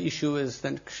 So then the issue is,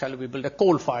 then shall we build a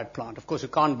coal-fired plant? Of course, you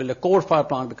can't build a coal-fired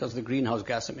plant because of the greenhouse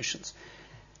gas emissions.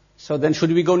 So then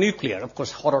should we go nuclear? Of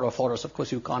course, horror of horrors, of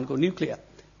course you can't go nuclear.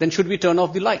 Then should we turn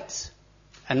off the lights?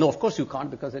 And no, of course you can't,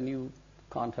 because then you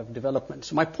can't have development.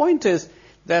 So my point is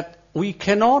that we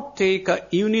cannot take a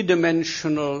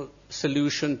unidimensional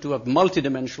solution to a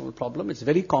multidimensional problem. It's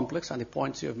very complex, and the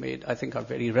points you have made, I think, are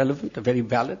very relevant, very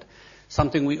valid,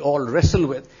 something we all wrestle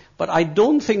with. But I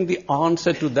don't think the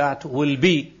answer to that will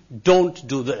be, don't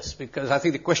do this, because I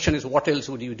think the question is, what else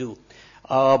would you do?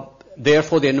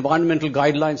 Therefore, the environmental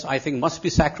guidelines, I think, must be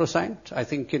sacrosanct. I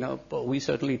think, we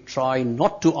certainly try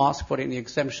not to ask for any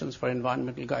exemptions for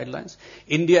environmental guidelines.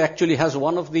 India actually has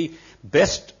one of the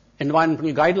best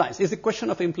environmental guidelines. It's the question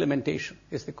of implementation.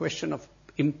 It's the question of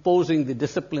imposing the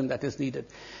discipline that is needed.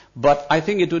 But I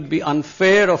think it would be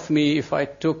unfair of me if I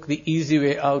took the easy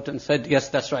way out and said, yes,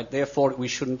 that's right, therefore we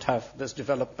shouldn't have this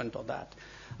development or that.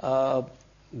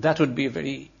 That would be a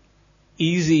very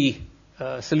easy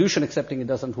solution, accepting it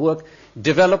doesn't work.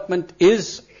 Development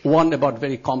is one about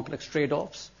very complex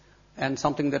trade-offs. and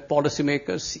something that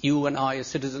policymakers, you and I as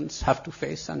citizens, have to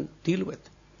face and deal with.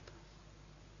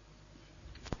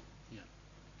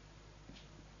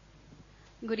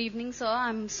 Good evening, sir.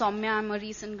 I'm Soumya. I'm a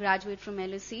recent graduate from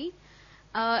LSE.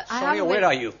 Soumya, where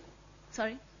are you?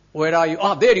 Sorry? Where are you?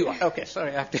 Ah, there you are. Okay,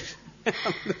 sorry. I have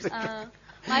to.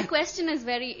 My question is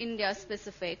very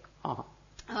India-specific. Uh-huh.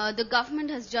 The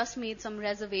government has just made some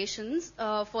reservations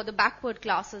for the backward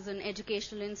classes in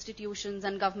educational institutions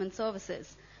and government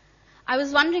services. I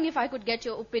was wondering if I could get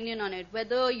your opinion on it,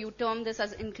 whether you term this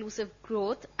as inclusive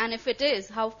growth, and if it is,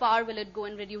 how far will it go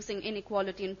in reducing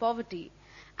inequality and poverty,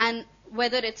 and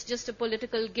whether it's just a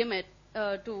political gimmick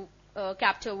to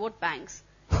capture vote banks.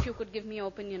 If you could give me your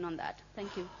opinion on that.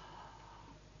 Thank you.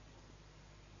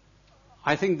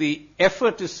 I think the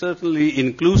effort is certainly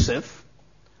inclusive,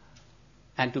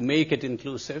 and to make it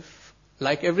inclusive,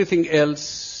 like everything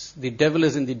else, the devil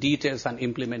is in the details and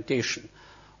implementation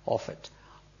of it.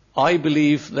 I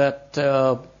believe that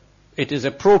it is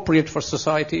appropriate for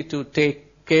society to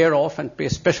take care of and pay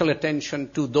special attention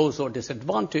to those who are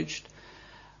disadvantaged,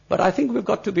 but I think we've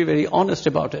got to be very honest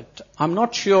about it. I'm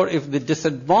not sure if the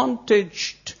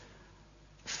disadvantaged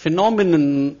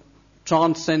phenomenon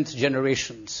transcends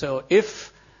generations. So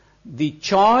if the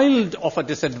child of a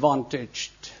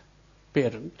disadvantaged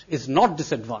parent is not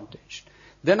disadvantaged,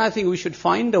 then I think we should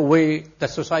find a way that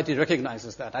society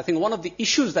recognizes that. I think one of the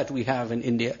issues that we have in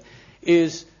India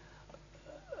is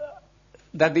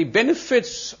that the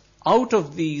benefits out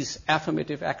of these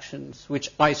affirmative actions,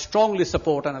 which I strongly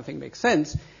support and I think make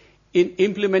sense, in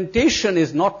implementation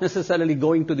is not necessarily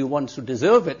going to the ones who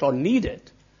deserve it or need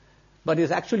it, but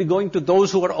is actually going to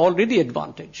those who are already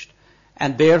advantaged.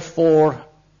 And therefore,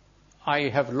 I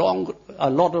have a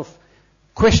lot of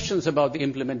questions about the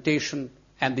implementation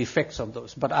and the effects of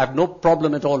those. But I have no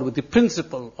problem at all with the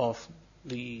principle of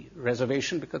the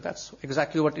reservation, because that's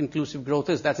exactly what inclusive growth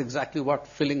is. That's exactly what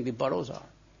filling the boroughs are.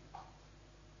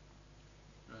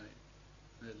 Right.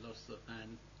 They lost the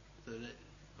hand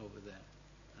over there.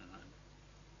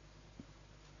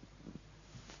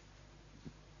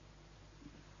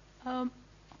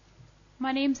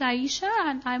 My name's Aisha,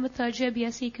 and I'm a third-year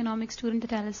BSc Economics student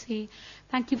at LSE.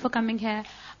 Thank you for coming here.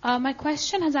 My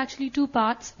question has actually two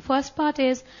parts. First part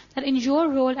is that in your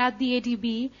role at the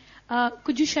ADB,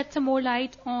 could you shed some more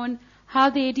light on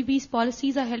how the ADB's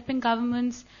policies are helping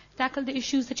governments tackle the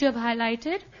issues that you have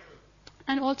highlighted?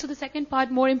 And also the second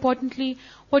part, more importantly,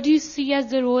 what do you see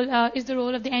as the role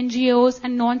of the NGOs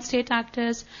and non-state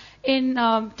actors in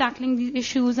tackling these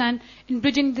issues and in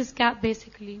bridging this gap,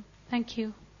 basically? Thank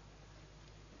you.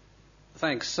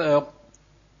 Thanks.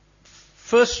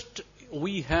 First,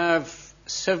 we have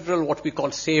several what we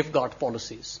call safeguard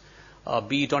policies,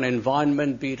 be it on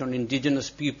environment, be it on indigenous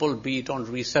people, be it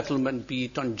on resettlement, be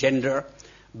it on gender,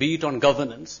 be it on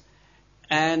governance.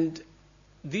 And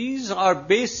these are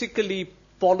basically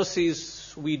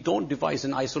policies we don't devise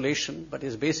in isolation, but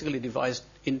is basically devised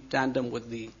in tandem with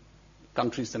the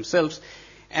countries themselves.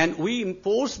 And we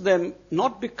impose them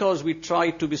not because we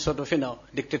try to be sort of,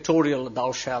 dictatorial,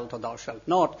 thou shalt or thou shalt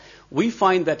not. We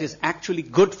find that is actually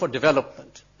good for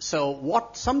development. So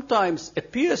what sometimes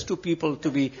appears to people to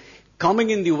be coming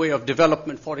in the way of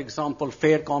development, for example,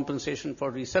 fair compensation for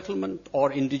resettlement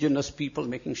or indigenous people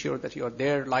making sure that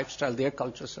their lifestyle, their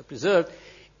cultures are preserved,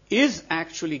 is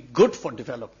actually good for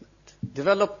development.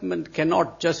 Development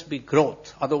cannot just be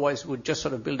growth. Otherwise, we'd just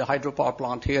sort of build a hydropower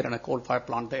plant here and a coal-fired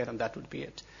plant there, and that would be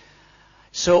it.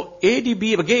 So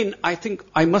ADB, again, I think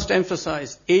I must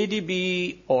emphasize,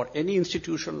 ADB or any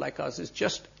institution like us is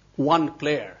just one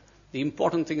player. The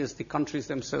important thing is the countries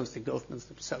themselves, the governments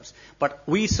themselves. But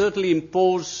we certainly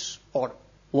impose or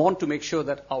want to make sure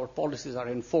that our policies are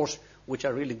enforced, which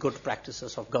are really good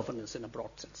practices of governance in a broad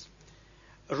sense.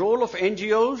 The role of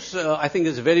NGOs, I think,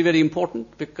 is very, very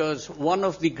important, because one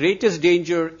of the greatest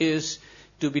danger is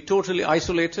to be totally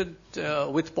isolated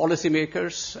with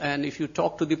policymakers. And if you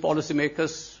talk to the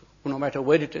policymakers, no matter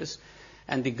where it is,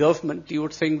 and the government, you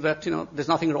would think that, there's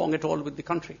nothing wrong at all with the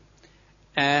country.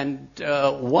 And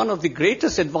one of the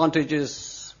greatest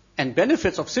advantages and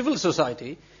benefits of civil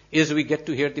society is we get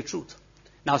to hear the truth.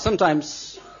 Now,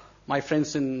 sometimes my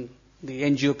friends in the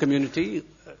NGO community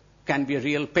can be a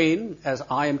real pain, as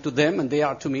I am to them and they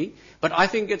are to me. But I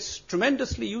think it's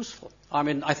tremendously useful.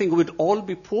 I think we'd all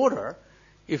be poorer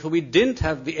if we didn't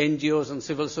have the NGOs and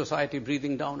civil society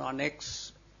breathing down our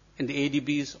necks in the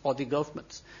ADBs or the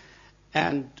governments.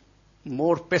 And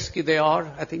more pesky they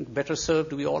are, I think better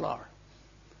served we all are.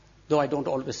 Though I don't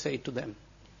always say it to them.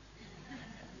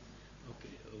 Okay,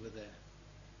 over there.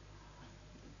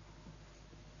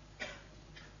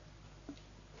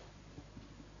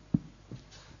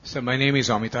 So my name is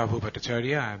Amitabh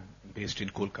Bhattacharya. I'm based in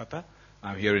Kolkata.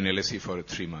 I'm here in LSE for a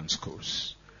 3-month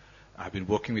course. I've been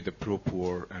working with the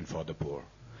pro-poor and for the poor.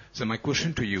 So my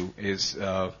question to you is,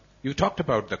 you talked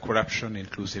about the corruption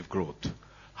inclusive growth.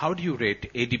 How do you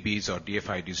rate ADB's or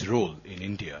DFID's role in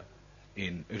India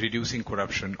in reducing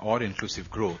corruption or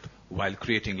inclusive growth while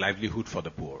creating livelihood for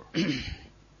the poor?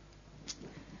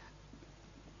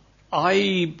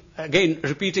 Again,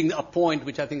 repeating a point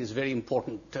which I think is very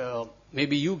important.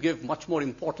 Maybe you give much more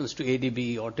importance to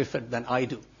ADB or DFID than I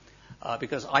do,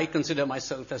 because I consider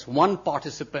myself as one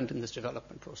participant in this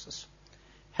development process.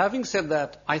 Having said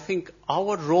that, I think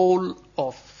our role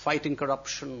of fighting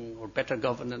corruption or better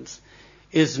governance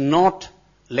is not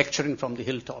lecturing from the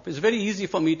hilltop. It's very easy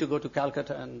for me to go to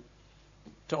Calcutta and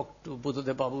talk to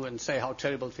Buddhadev Babu and say how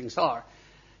terrible things are.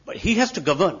 But he has to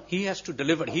govern, he has to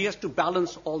deliver, he has to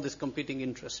balance all these competing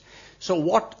interests. So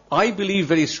what I believe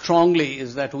very strongly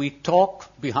is that we talk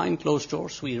behind closed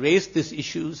doors, we raise these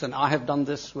issues, and I have done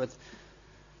this with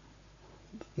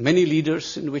many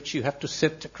leaders in which you have to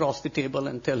sit across the table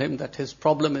and tell him that his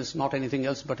problem is not anything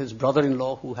else but his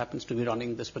brother-in-law who happens to be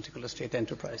running this particular state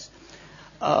enterprise.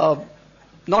 Not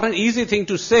an easy thing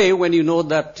to say when you know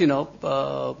that,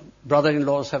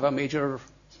 brother-in-laws have a major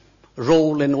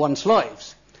role in one's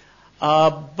lives.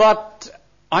 But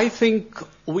I think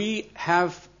we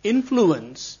have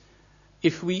influence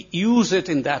if we use it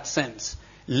in that sense.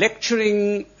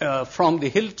 Lecturing from the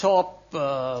hilltop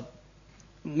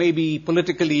may be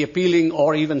politically appealing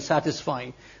or even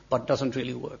satisfying, but doesn't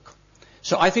really work.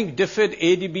 So I think DFID,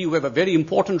 ADB, we have a very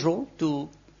important role to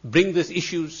bring these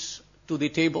issues to the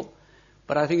table.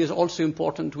 But I think it's also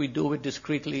important we do it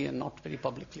discreetly and not very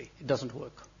publicly. It doesn't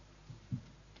work.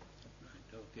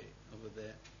 Okay, over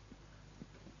there.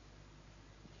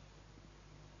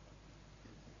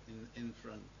 In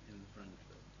front.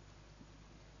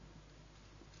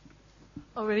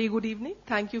 A very good evening.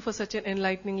 Thank you for such an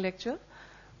enlightening lecture.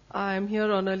 I am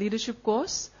here on a leadership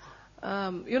course.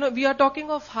 We are talking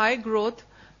of high growth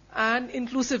and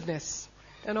inclusiveness.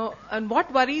 And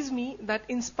what worries me that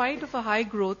in spite of a high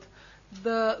growth,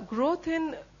 the growth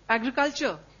in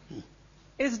agriculture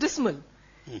is dismal.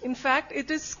 In fact, it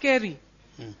is scary.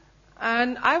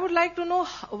 And I would like to know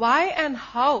why and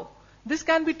how this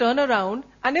can be turned around.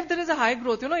 And if there is a high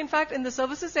growth, in fact, in the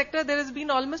services sector, there has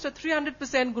been almost a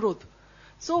 300% growth.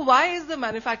 So why is the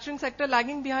manufacturing sector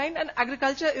lagging behind and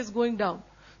agriculture is going down?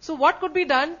 So what could be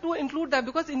done to include that?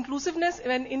 Because inclusiveness,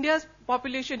 when India's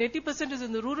population, 80% is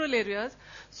in the rural areas,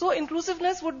 so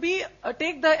inclusiveness would be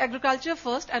take the agriculture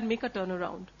first and make a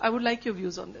turnaround. I would like your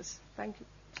views on this. Thank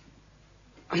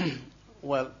you.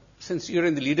 Well, since you're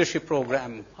in the leadership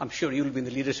program, I'm sure you'll be in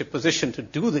the leadership position to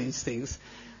do these things.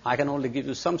 I can only give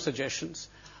you some suggestions.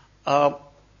 I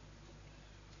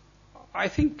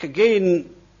think,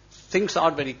 again, things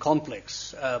are very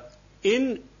complex.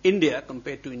 In India,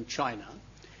 compared to in China,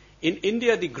 in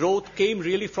India, the growth came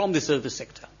really from the service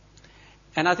sector.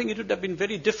 And I think it would have been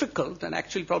very difficult and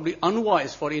actually probably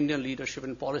unwise for Indian leadership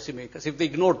and policymakers if they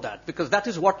ignored that, because that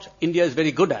is what India is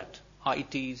very good at,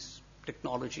 ITs,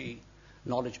 technology,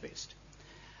 knowledge-based.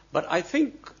 But I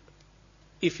think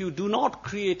if you do not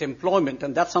create employment,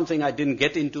 and that's something I didn't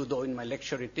get into, though in my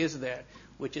lecture it is there,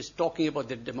 which is talking about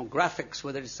the demographics,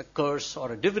 whether it's a curse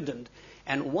or a dividend.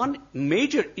 And one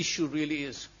major issue really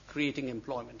is creating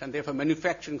employment, and therefore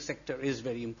manufacturing sector is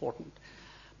very important.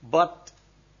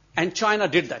 And China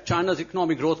did that. China's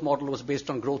economic growth model was based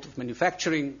on growth of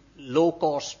manufacturing,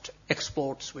 low-cost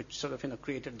exports, which sort of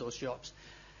created those jobs.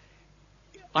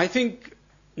 I think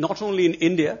not only in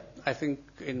India, I think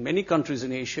in many countries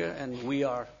in Asia, and we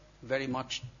are very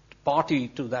much party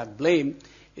to that blame,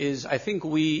 is I think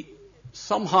we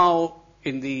somehow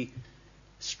in the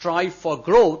strive for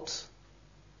growth,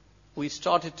 we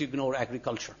started to ignore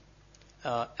agriculture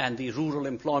and the rural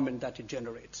employment that it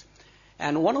generates.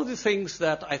 And one of the things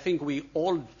that I think we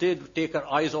all did take our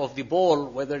eyes off the ball,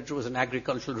 whether it was in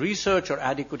agricultural research or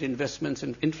adequate investments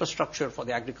in infrastructure for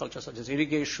the agriculture, such as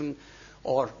irrigation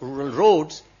or rural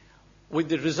roads, with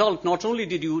the result, not only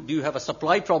do you have a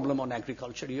supply problem on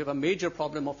agriculture, you have a major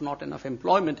problem of not enough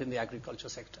employment in the agriculture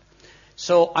sector.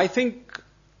 So I think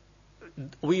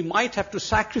we might have to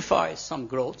sacrifice some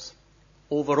growth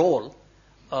overall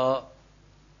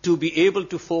to be able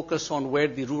to focus on where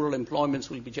the rural employments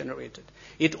will be generated.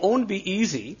 It won't be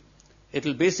easy. It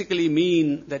will basically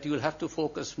mean that you will have to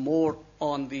focus more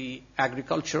on the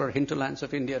agriculture hinterlands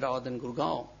of India rather than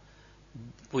Gurgaon,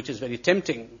 which is very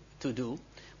tempting to do.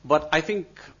 But I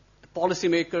think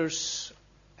policymakers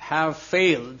have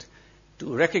failed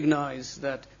to recognize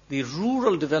that the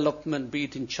rural development, be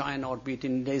it in China or be it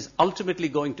in India, is ultimately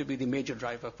going to be the major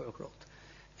driver for growth.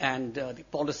 and the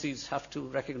policies have to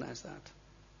recognize that.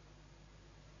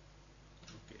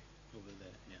 Okay, over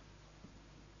there,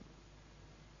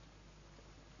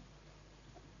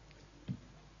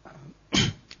 yeah.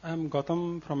 I'm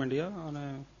Gautam from India on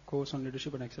a course on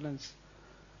leadership and excellence.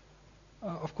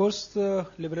 Of course, the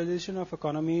liberalization of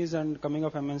economies and coming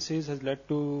of MNCs has led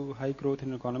to high growth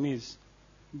in economies.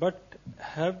 But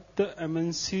have the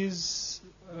MNCs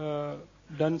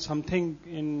done something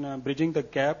in bridging the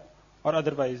gap, or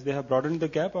otherwise they have broadened the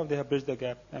gap, or they have bridged the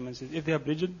gap? MNCs, if they have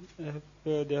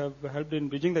they have helped in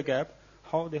bridging the gap,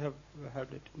 how they have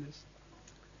helped it in this?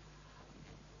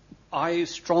 I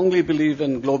strongly believe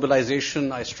in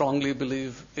globalization. I strongly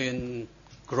believe in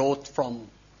growth from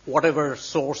whatever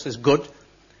source is good.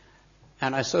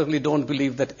 And I certainly don't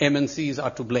believe that MNCs are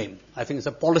to blame. I think it's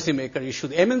a policymaker issue.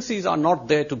 The MNCs are not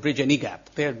there to bridge any gap.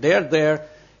 They're there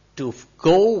to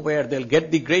go where they'll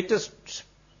get the greatest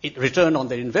return on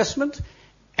their investment.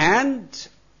 And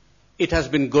it has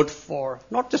been good for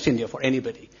not just India, for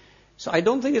anybody. So I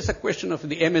don't think it's a question of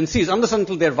the MNCs, unless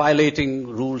until they're violating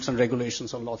rules and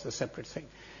regulations or laws, a separate thing.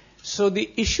 So the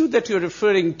issue that you're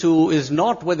referring to is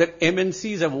not whether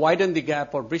MNCs have widened the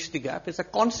gap or bridged the gap. It's a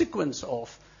consequence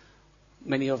of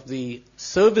many of the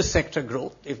service sector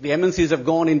growth. If the MNCs have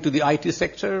gone into the IT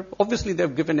sector, obviously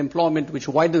they've given employment which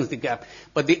widens the gap.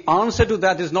 But the answer to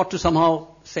that is not to somehow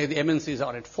say the MNCs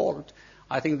are at fault.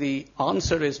 I think the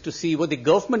answer is to see what the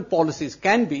government policies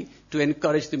can be to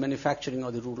encourage the manufacturing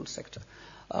or the rural sector.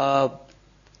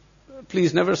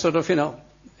 Please never sort of,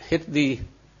 hit the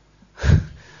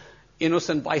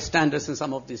innocent bystanders in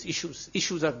some of these issues.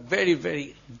 Issues are very,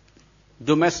 very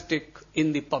domestic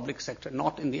in the public sector,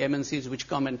 not in the MNCs which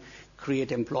come and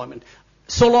create employment.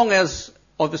 So long as,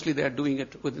 obviously, they are doing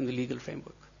it within the legal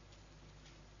framework.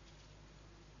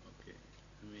 Okay,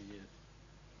 let me just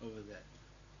over there.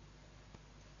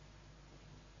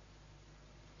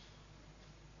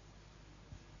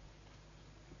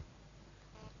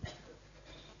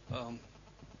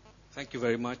 Thank you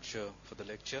very much for the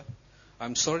lecture.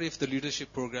 I'm sorry if the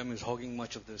leadership program is hogging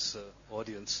much of this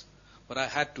audience, but I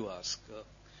had to ask.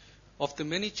 Of the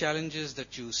many challenges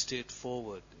that you state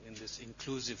forward in this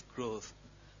inclusive growth,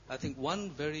 I think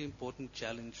one very important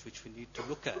challenge which we need to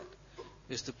look at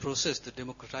is the process, the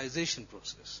democratization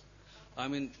process. I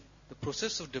mean, the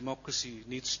process of democracy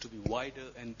needs to be wider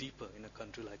and deeper in a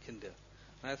country like India.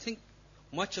 And I think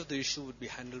much of the issue would be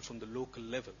handled from the local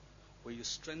level, where you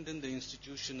strengthen the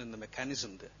institution and the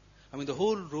mechanism there. I mean, the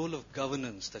whole role of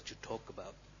governance that you talk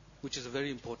about, which is a very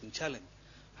important challenge,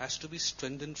 has to be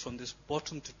strengthened from this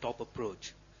bottom-to-top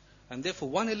approach. And therefore,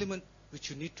 one element which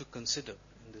you need to consider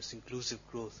in this inclusive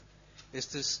growth is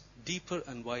this deeper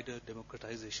and wider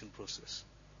democratization process.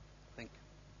 Thank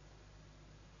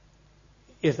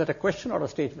you. Is that a question or a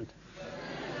statement?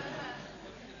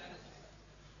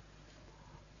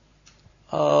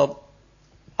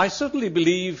 I certainly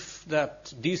believe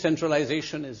that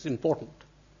decentralization is important.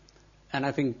 And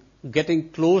I think getting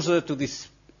closer to these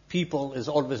people is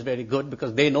always very good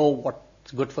because they know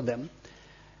what's good for them.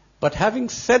 But having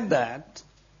said that,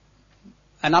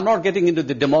 and I'm not getting into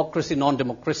the democracy,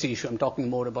 non-democracy issue, I'm talking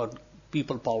more about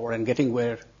people power and getting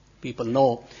where people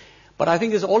know. But I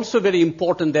think it's also very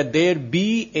important that there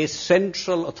be a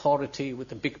central authority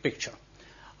with a big picture.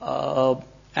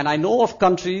 And I know of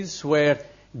countries where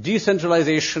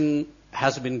decentralization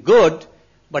has been good,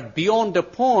 but beyond a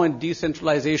point,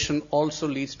 decentralization also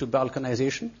leads to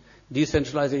balkanization.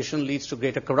 Decentralization leads to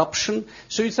greater corruption.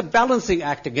 So it's a balancing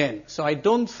act again. So I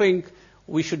don't think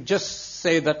we should just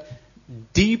say that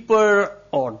deeper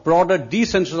or broader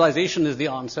decentralization is the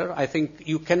answer. I think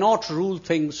you cannot rule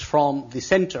things from the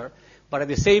center, but at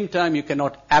the same time, you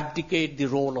cannot abdicate the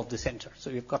role of the center. So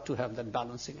you've got to have that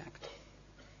balancing act.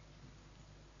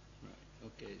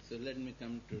 Okay, so let me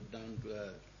come down to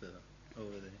earth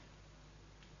over there.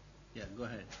 Yeah, go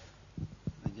ahead.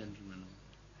 The gentleman.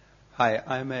 Hi,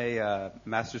 I'm a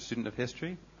master's student of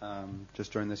history,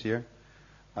 just joined this year.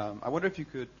 I wonder if you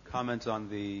could comment on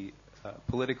the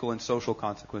political and social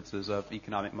consequences of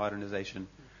economic modernization.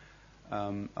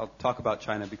 I'll talk about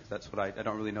China because that's what I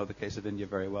don't really know the case of India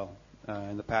very well.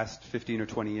 In the past 15 or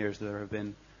 20 years, there have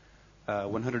been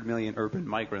 100 million urban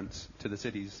migrants to the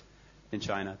cities in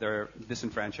China. They're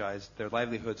disenfranchised. Their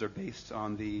livelihoods are based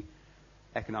on the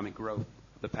economic growth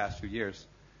of the past few years.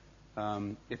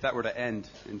 If that were to end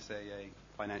in, say, a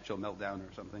financial meltdown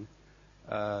or something,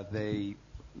 they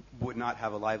would not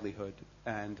have a livelihood.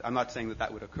 And I'm not saying that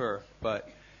that would occur, but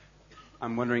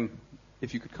I'm wondering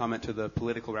if you could comment to the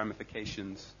political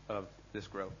ramifications of this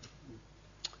growth.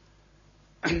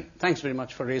 Thanks very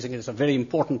much for raising it. It's a very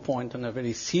important point and a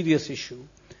very serious issue.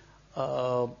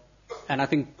 And I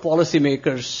think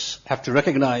policymakers have to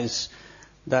recognize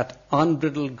that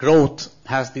unbridled growth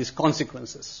has these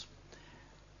consequences.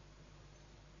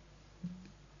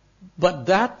 But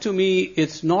that, to me,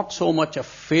 is not so much a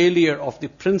failure of the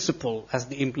principle as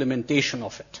the implementation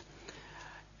of it.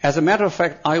 As a matter of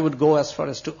fact, I would go as far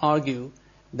as to argue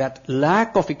that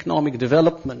lack of economic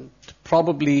development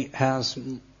probably has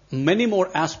many more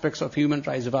aspects of human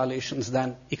rights violations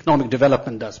than economic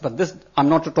development does. But this, I'm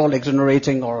not at all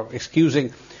exonerating or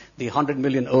excusing the 100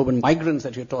 million urban migrants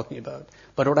that you're talking about.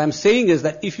 But what I'm saying is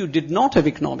that if you did not have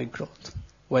economic growth,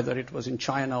 whether it was in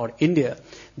China or India,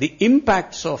 the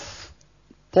impacts of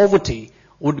poverty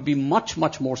would be much,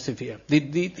 much more severe.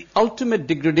 The ultimate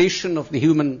degradation of the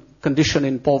human condition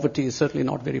in poverty is certainly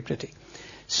not very pretty.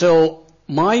 So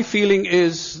my feeling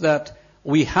is that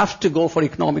we have to go for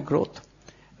economic growth.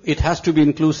 It has to be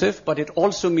inclusive, but it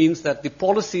also means that the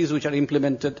policies which are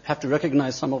implemented have to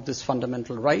recognize some of these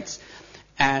fundamental rights.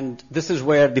 And this is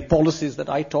where the policies that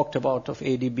I talked about of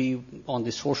ADB on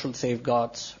the social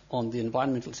safeguards, on the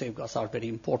environmental safeguards are very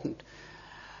important.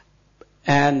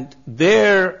 And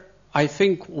there, I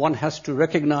think one has to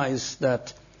recognize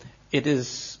that it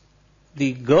is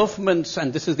the governments,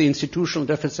 and this is the institutional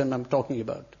deficit I'm talking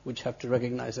about, which have to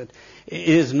recognize it. It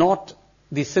is not,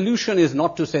 the solution is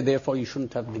not to say, therefore, you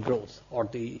shouldn't have the growth or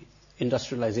the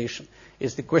industrialization.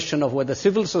 It's the question of whether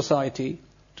civil society,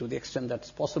 to the extent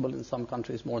that's possible in some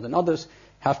countries more than others,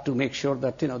 have to make sure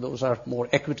that, those are more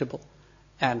equitable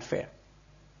and fair.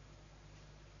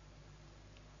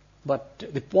 But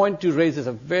the point you raise is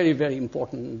a very, very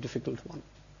important and difficult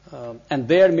one. And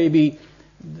there maybe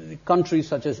the countries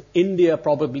such as India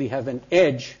probably have an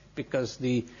edge because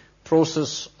the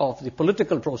process of the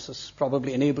political process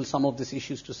probably enables some of these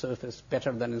issues to surface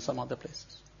better than in some other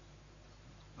places.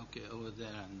 Okay, over there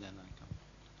and then I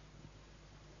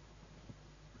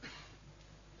come.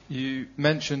 You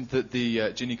mentioned that the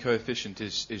Gini coefficient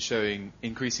is showing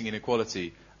increasing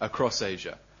inequality across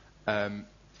Asia.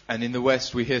 And in the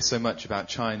West, we hear so much about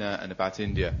China and about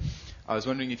India. I was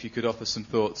wondering if you could offer some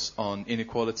thoughts on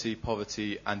inequality,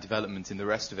 poverty, and development in the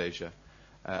rest of Asia,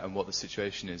 and what the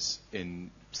situation is in,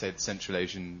 say, the Central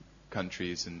Asian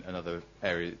countries and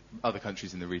other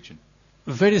countries in the region.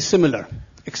 Very similar,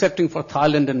 excepting for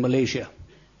Thailand and Malaysia.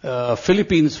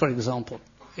 Philippines, for example,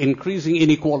 increasing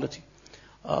inequality.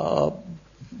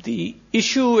 The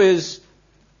issue is,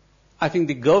 I think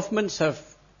the governments have,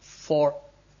 for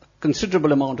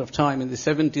considerable amount of time in the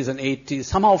 70s and 80s,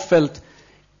 somehow felt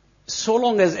so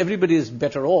long as everybody is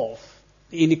better off,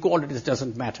 the inequalities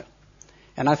doesn't matter.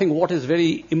 And I think what is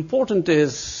very important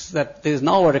is that there is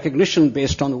now a recognition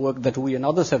based on the work that we and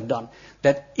others have done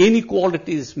that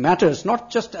inequalities matters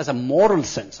not just as a moral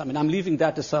sense. I mean, I'm leaving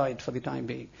that aside for the time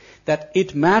being. That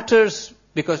it matters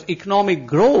because economic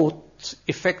growth's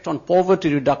effect on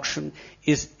poverty reduction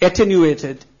is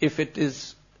attenuated if it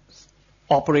is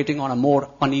operating on a more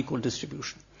unequal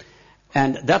distribution.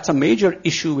 And that's a major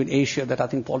issue in Asia that I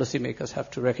think policymakers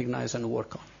have to recognize and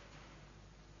work on.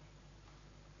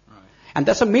 Right. And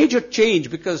that's a major change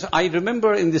because I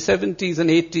remember in the 70s and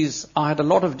 80s, I had a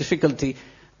lot of difficulty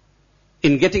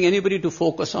in getting anybody to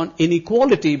focus on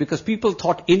inequality because people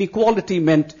thought inequality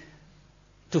meant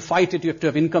to fight it, you have to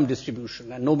have income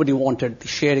distribution, and nobody wanted the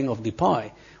sharing of the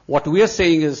pie. What we are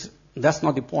saying is that's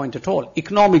not the point at all.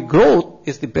 Economic growth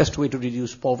is the best way to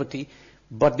reduce poverty,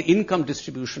 but the income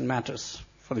distribution matters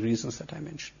for the reasons that I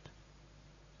mentioned.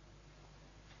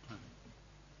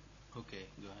 Okay,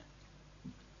 go ahead.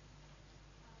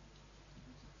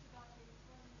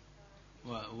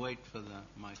 Well, wait for the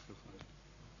microphone.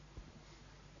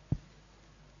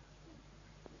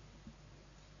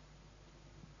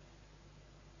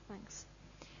 Thanks.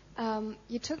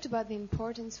 You talked about the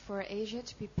importance for Asia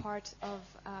to be part of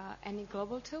any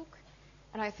global talk,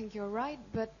 and I think you're right,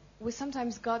 but we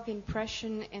sometimes got the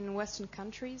impression in Western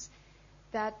countries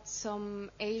that some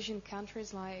Asian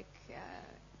countries like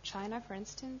China, for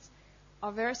instance,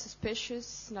 are very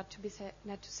suspicious, not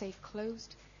to say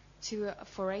closed, to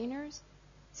foreigners.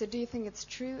 So do you think it's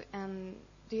true, and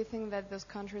do you think that those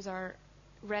countries are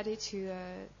ready to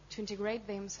integrate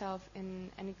themselves in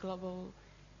any global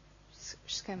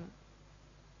schema?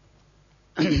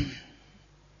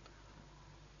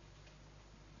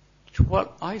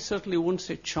 Well, I certainly wouldn't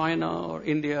say China or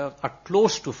India are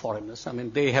close to foreigners. I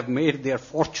mean, they have made their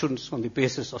fortunes on the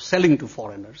basis of selling to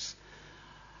foreigners.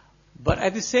 But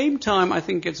at the same time, I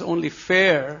think it's only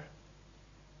fair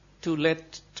to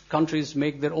let countries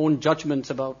make their own judgments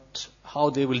about how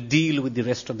they will deal with the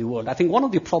rest of the world. I think one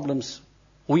of the problems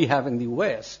we have in the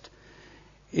West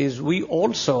is we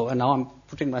also, and now I'm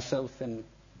putting myself in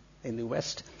the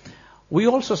West, we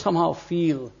also somehow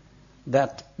feel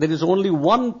that there is only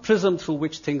one prism through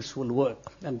which things will work,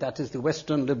 and that is the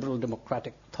Western liberal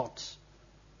democratic thoughts.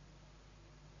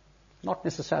 Not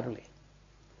necessarily.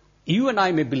 You and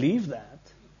I may believe that,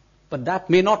 but that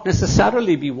may not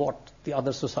necessarily be what the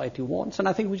other society wants, and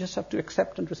I think we just have to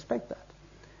accept and respect that.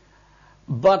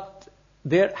 But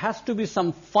there has to be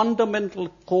some fundamental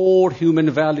core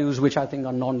human values which I think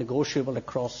are non-negotiable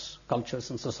across cultures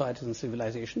and societies and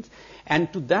civilizations.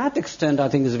 And to that extent, I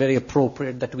think it's very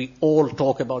appropriate that we all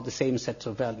talk about the same sets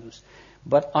of values.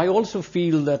 But I also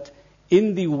feel that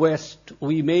in the West,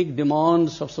 we make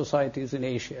demands of societies in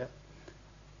Asia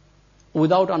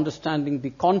without understanding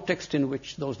the context in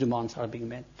which those demands are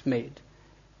being made.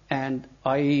 And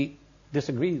I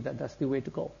disagree that that's the way to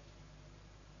go.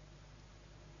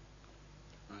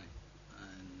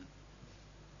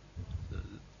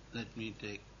 Let me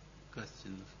take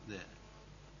questions there.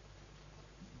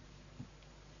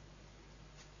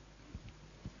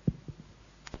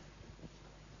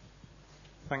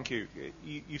 Thank you.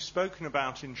 You've spoken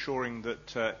about ensuring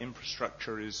that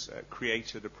infrastructure is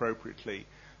created appropriately.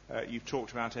 You've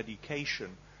talked about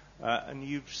education, and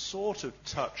you've sort of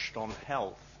touched on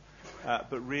health,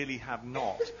 but really have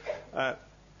not.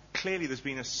 Clearly, there's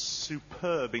been a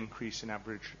superb increase in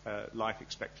average life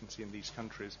expectancy in these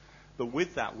countries. But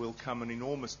with that will come an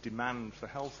enormous demand for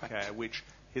healthcare, which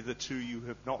hitherto you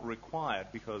have not required,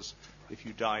 because if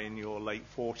you die in your late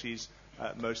 40s,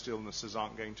 most illnesses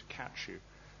aren't going to catch you.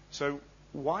 So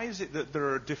why is it that there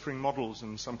are differing models,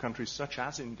 and some countries, such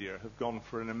as India, have gone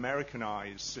for an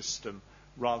Americanized system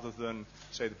rather than,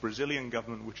 say, the Brazilian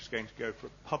government, which is going to go for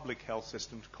a public health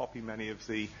system to copy many of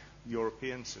the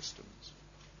European systems?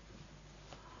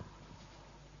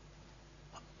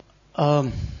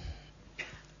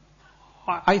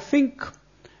 I think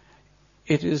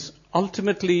it is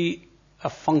ultimately a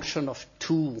function of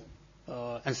two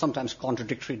and sometimes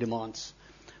contradictory demands.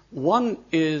 One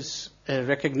is a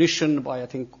recognition by, I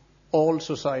think, all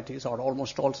societies or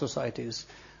almost all societies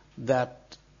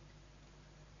that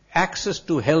access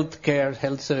to health care,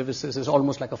 health services is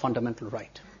almost like a fundamental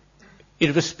right,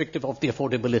 irrespective of the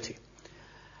affordability.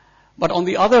 But on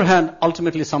the other hand,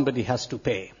 ultimately somebody has to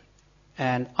pay.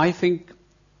 And I think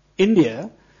India,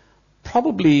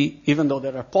 probably, even though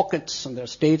there are pockets and there are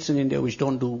states in India which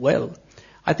don't do well,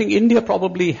 I think India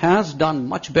probably has done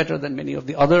much better than many of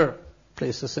the other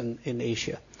places in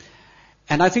Asia.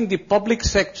 And I think the public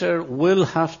sector will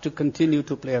have to continue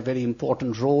to play a very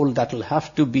important role. That will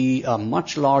have to be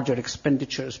much larger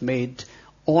expenditures made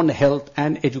on health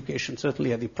and education,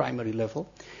 certainly at the primary level.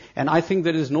 And I think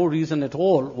there is no reason at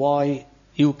all why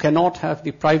you cannot have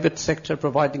the private sector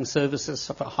providing services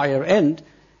of a higher end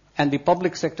and the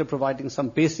public sector providing some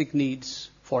basic needs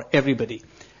for everybody.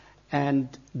 And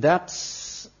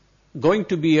that's going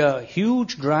to be a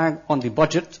huge drag on the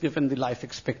budget, given the life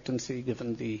expectancy,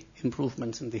 given the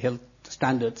improvements in the health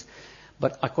standards.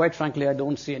 But quite frankly, I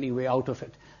don't see any way out of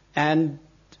it. And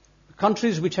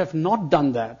countries which have not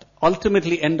done that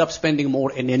ultimately end up spending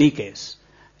more in any case.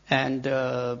 And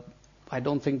I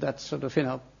don't think that's sort of,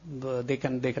 they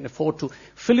can afford to.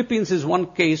 Philippines is one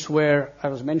case where I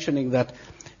was mentioning that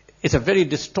it's a very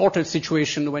distorted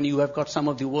situation when you have got some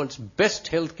of the world's best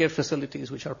healthcare facilities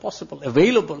which are possible,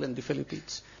 available in the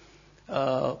Philippines,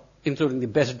 including the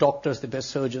best doctors, the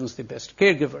best surgeons, the best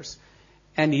caregivers.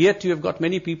 And yet you have got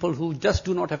many people who just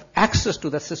do not have access to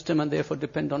that system and therefore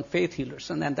depend on faith healers.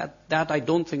 And that I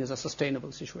don't think is a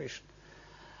sustainable situation.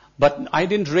 But I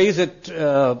didn't raise it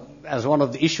as one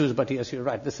of the issues, but yes, you're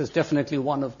right. This is definitely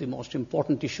one of the most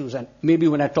important issues. And maybe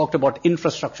when I talked about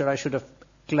infrastructure, I should have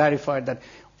clarified that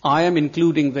I am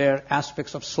including there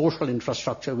aspects of social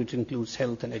infrastructure, which includes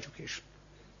health and education,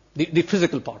 the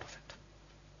physical part of it.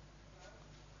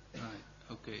 Right.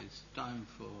 Okay, it's time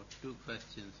for two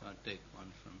questions. I'll take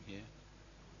one from here.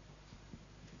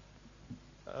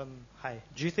 Hi.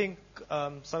 Do you think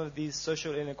some of these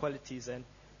social inequalities and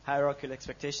hierarchical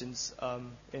expectations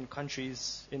in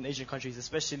countries, in Asian countries,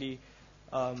 especially,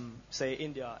 say,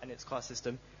 India and its caste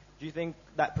system, do you think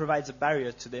that provides a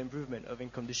barrier to the improvement of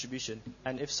income distribution?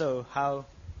 And if so, how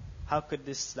could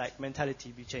this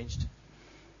mentality be changed?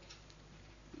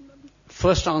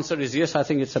 First answer is yes, I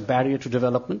think it's a barrier to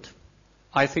development.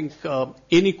 I think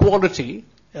inequality,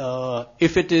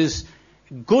 if it is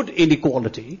good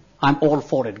inequality, I'm all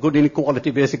for it. Good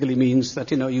inequality basically means that,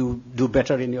 you do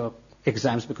better in your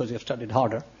exams because you have studied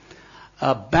harder.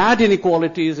 Bad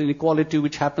inequality is inequality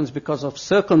which happens because of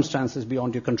circumstances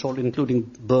beyond your control, including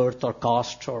birth or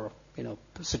caste or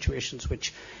situations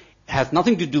which have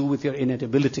nothing to do with your innate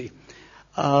ability.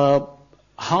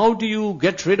 How do you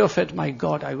get rid of it? My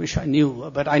God, I wish I knew.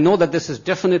 But I know that this is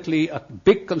definitely a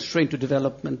big constraint to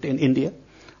development in India.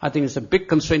 I think it's a big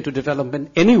constraint to development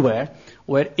anywhere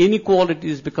where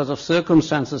inequalities because of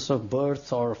circumstances of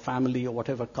birth or family or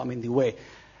whatever come in the way.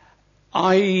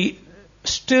 I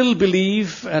still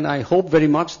believe, and I hope very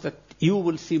much, that you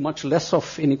will see much less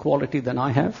of inequality than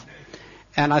I have.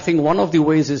 And I think one of the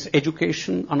ways is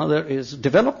education, another is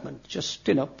development. Just,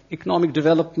 economic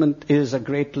development is a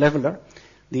great leveler.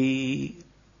 The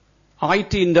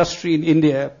IT industry in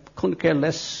India couldn't care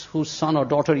less whose son or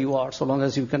daughter you are, so long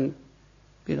as you can,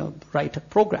 write a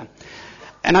program.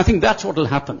 And I think that's what will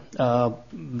happen.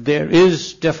 There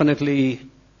is definitely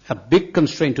a big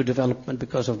constraint to development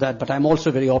because of that, but I'm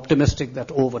also very optimistic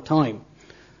that over time,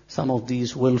 some of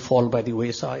these will fall by the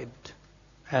wayside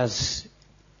as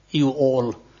you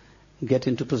all get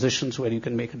into positions where you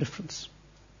can make a difference.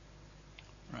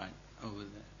 Right, over there.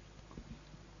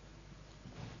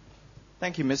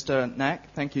 Thank you, Mr. Nag.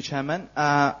 Thank you, Chairman.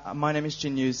 My name is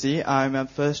Jin Yu Zi. I'm a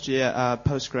first-year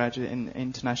postgraduate in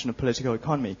international political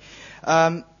economy.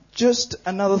 Just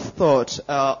another thought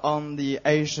on the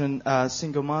Asian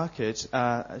single market,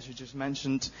 as you just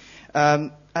mentioned.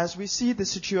 As we see the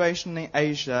situation in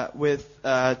Asia with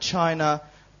China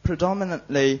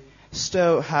predominantly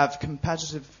still have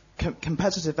competitive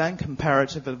and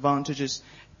comparative advantages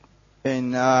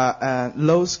in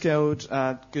low-skilled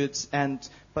goods,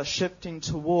 but shifting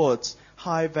towards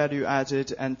high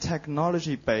value-added and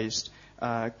technology-based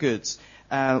goods.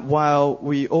 While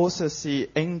we also see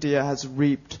India has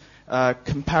reaped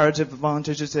comparative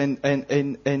advantages in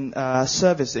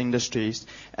service industries,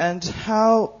 and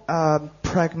how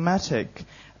pragmatic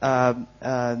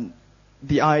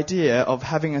the idea of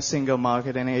having a single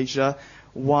market in Asia,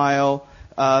 while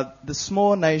the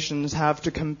small nations have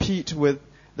to compete with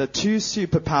the two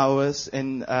superpowers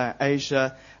in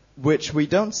Asia, which we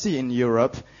don't see in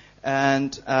Europe.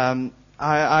 And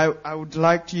I would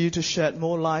like you to shed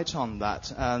more light on that.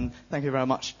 Thank you very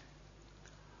much.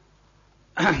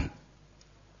 I'm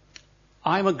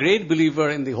a great believer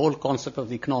in the whole concept of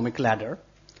the economic ladder.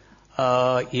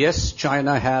 Yes,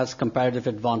 China has comparative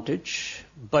advantage,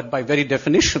 but by very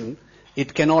definition,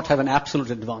 it cannot have an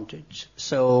absolute advantage.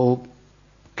 So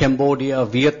Cambodia,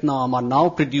 Vietnam are now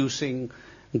producing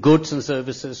goods and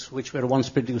services which were once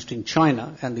produced in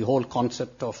China, and the whole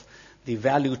concept of the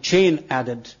value chain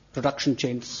added production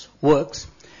chains works.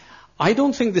 I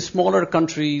don't think the smaller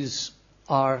countries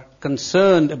are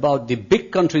concerned about the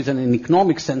big countries in an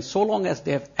economic sense, so long as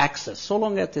they have access, so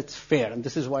long as it's fair. And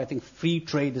this is why I think free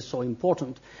trade is so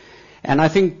important. And I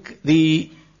think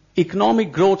the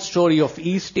economic growth story of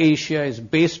East Asia is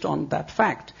based on that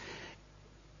fact.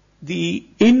 The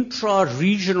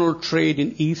intra-regional trade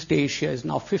in East Asia is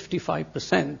now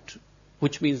 55%,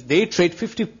 which means they trade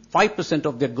 55%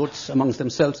 of their goods amongst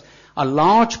themselves. A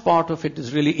large part of it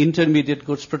is really intermediate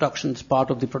goods production. It's part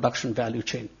of the production value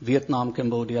chain. Vietnam,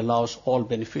 Cambodia, Laos, all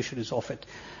beneficiaries of it.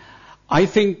 I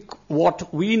think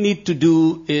what we need to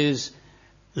do is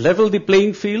level the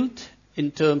playing field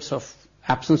in terms of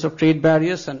absence of trade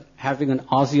barriers, and having an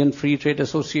ASEAN Free Trade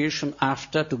Association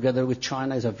after, together with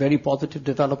China, is a very positive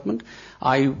development.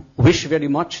 I wish very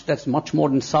much that's much more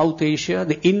in South Asia.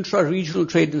 The intra-regional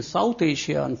trade in South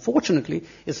Asia, unfortunately,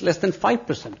 is less than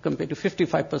 5% compared to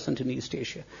 55% in East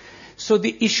Asia. So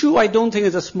the issue, I don't think,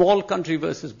 is a small country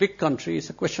versus big country. It's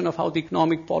a question of how the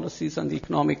economic policies and the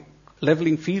economic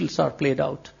leveling fields are played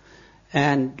out.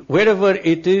 And wherever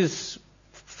it is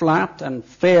flat and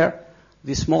fair,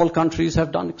 the small countries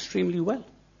have done extremely well.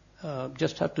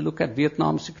 Just have to look at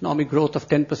Vietnam's economic growth of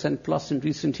 10% plus in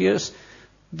recent years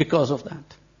because of that.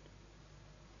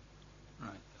 Right,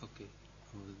 okay.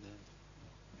 Over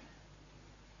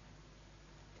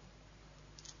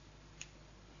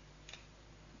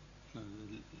there.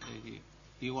 Lady,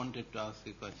 you wanted to ask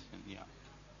a question, yeah.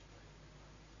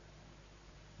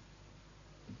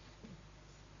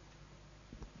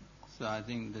 So I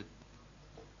think that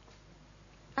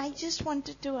I just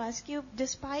wanted to ask you,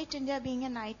 despite India being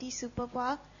an IT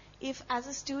superpower, if as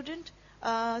a student,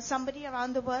 somebody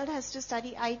around the world has to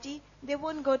study IT, they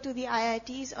won't go to the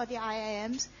IITs or the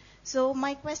IIMs. So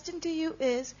my question to you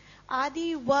is, are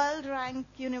the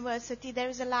world-ranked university, there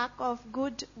is a lack of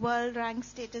good world-ranked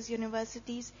status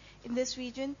universities in this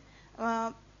region.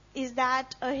 Is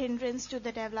that a hindrance to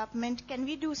the development? Can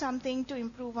we do something to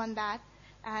improve on that?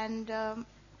 And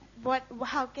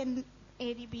how can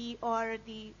ADB or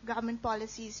the government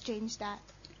policies change that?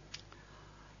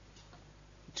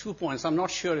 2 points. I'm not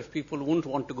sure if people wouldn't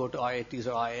want to go to IITs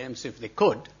or IIMs if they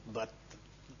could, but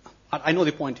I know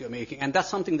the point you're making. And that's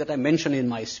something that I mentioned in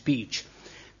my speech,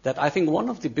 that I think one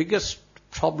of the biggest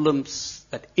problems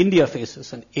that India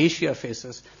faces and Asia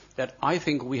faces that I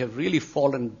think we have really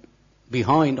fallen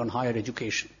behind on higher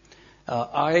education.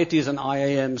 IITs and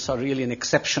IIMs are really an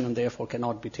exception and therefore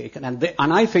cannot be taken. And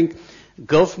I think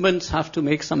governments have to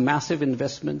make some massive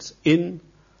investments in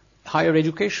higher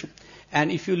education.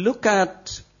 And if you look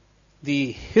at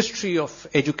the history of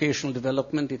educational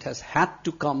development, it has had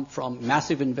to come from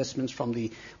massive investments from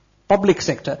the public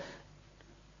sector.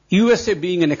 USA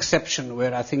being an exception,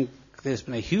 where I think there's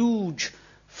been a huge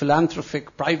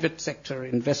philanthropic private sector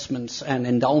investments and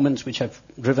endowments which have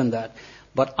driven that.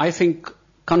 But I think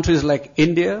countries like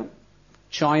India,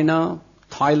 China,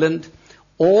 Thailand,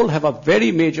 all have a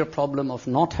very major problem of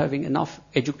not having enough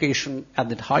education at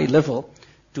that high level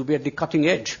to be at the cutting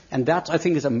edge. And that, I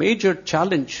think, is a major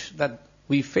challenge that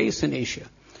we face in Asia.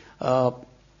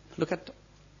 Look at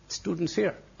students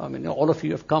here. I mean, all of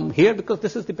you have come here because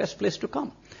this is the best place to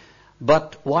come.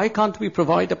 But why can't we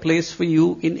provide a place for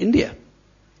you in India?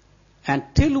 And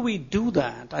till we do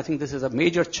that, I think this is a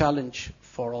major challenge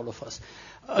for all of us.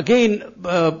 Again,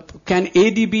 can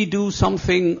ADB do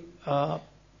something?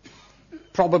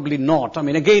 Probably not. I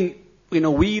mean, again,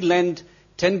 we lend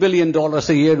 $10 billion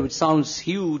a year, which sounds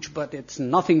huge, but it's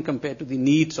nothing compared to the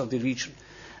needs of the region.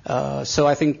 So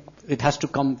I think it has to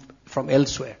come from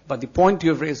elsewhere. But the point you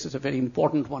have raised is a very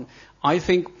important one. I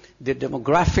think the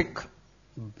demographic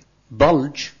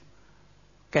bulge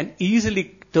can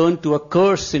easily turn to a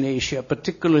curse in Asia,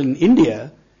 particularly in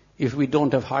India, if we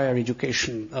don't have higher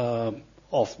education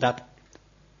of that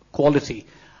quality.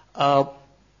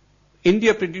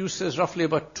 India produces roughly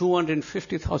about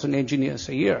 250,000 engineers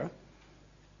a year.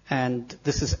 And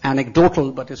this is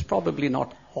anecdotal, but it's probably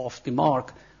not off the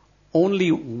mark.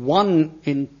 Only 1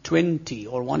 in 20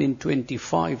 or 1 in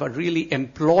 25 are really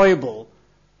employable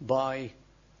by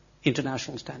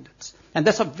international standards. And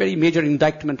that's a very major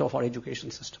indictment of our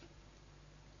education system.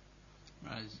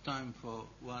 Right, it's time for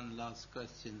one last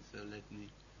question, so let me...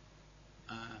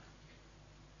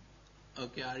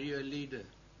 okay, are you a leader?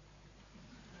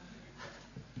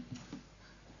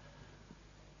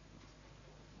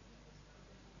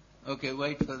 Okay,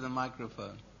 wait for the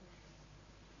microphone.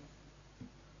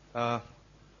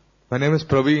 My name is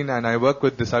Praveen, and I work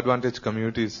with disadvantaged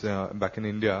communities back in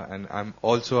India, and I'm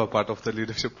also a part of the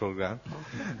leadership program.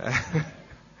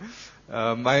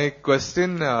 My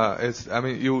question is, I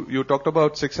mean, you talked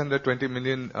about 620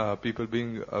 million people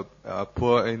being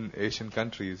poor in Asian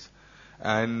countries,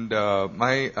 and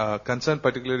my concern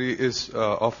particularly is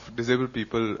of disabled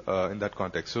people in that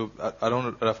context. So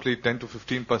around roughly 10 to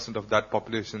 15% of that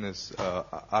population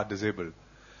are disabled.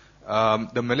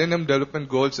 The Millennium Development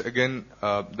Goals, again,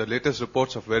 the latest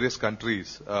reports of various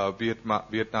countries,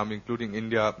 Vietnam, including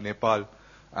India, Nepal,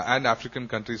 and African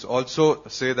countries, also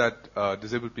say that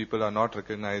disabled people are not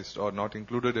recognized or not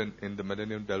included in the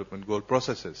Millennium Development Goal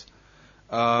processes.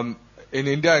 In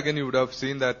India, again, you would have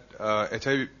seen that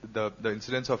HIV, the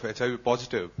incidence of HIV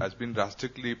positive has been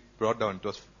drastically brought down. It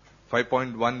was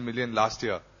 5.1 million last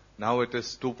year. Now it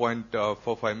is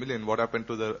 2.45 million. What happened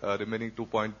to the remaining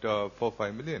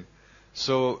 2.45 million?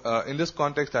 So in this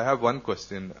context, I have one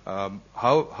question.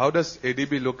 How does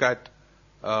ADB look at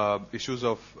issues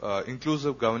of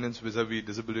inclusive governance vis-a-vis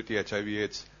disability,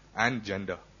 HIV/AIDS, and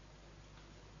gender?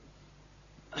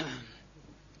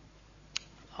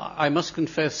 I must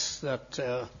confess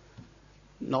that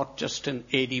not just in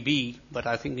ADB, but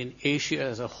I think in Asia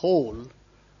as a whole,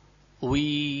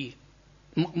 we,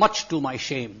 much to my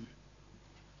shame,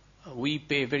 we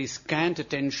pay very scant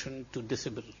attention to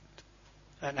disability.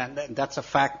 And that's a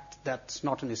fact. That's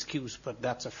not an excuse, but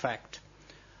that's a fact.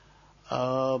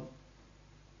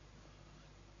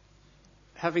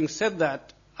 Having said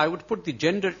that, I would put the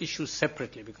gender issue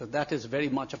separately because that is very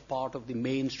much a part of the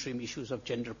mainstream issues of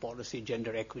gender policy,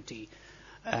 gender equity.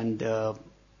 And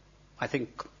I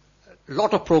think a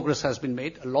lot of progress has been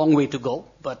made, a long way to go,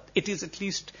 but it is at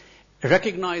least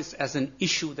recognized as an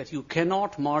issue that you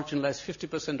cannot marginalize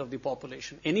 50% of the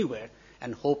population anywhere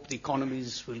and hope the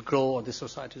economies will grow or the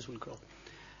societies will grow.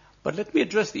 But let me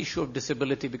address the issue of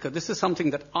disability because this is something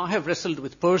that I have wrestled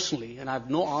with personally and I have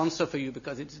no answer for you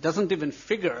because it doesn't even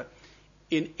figure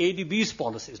in ADB's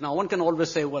policies. Now one can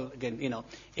always say, well, again,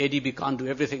 ADB can't do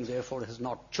everything, therefore it has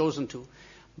not chosen to.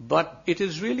 But it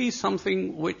is really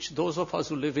something which those of us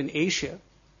who live in Asia,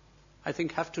 I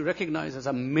think, have to recognize as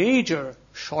a major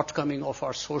shortcoming of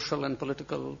our social and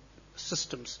political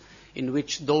systems in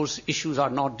which those issues are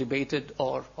not debated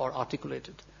or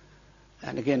articulated.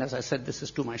 And again, as I said, this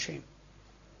is to my shame.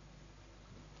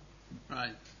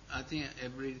 Right. I think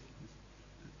every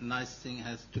nice thing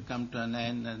has to come to an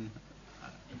end, and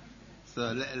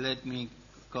so let me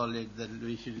colleagues that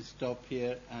we should stop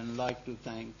here and like to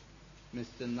thank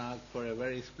Mr. Nag for a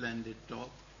very splendid talk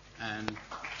and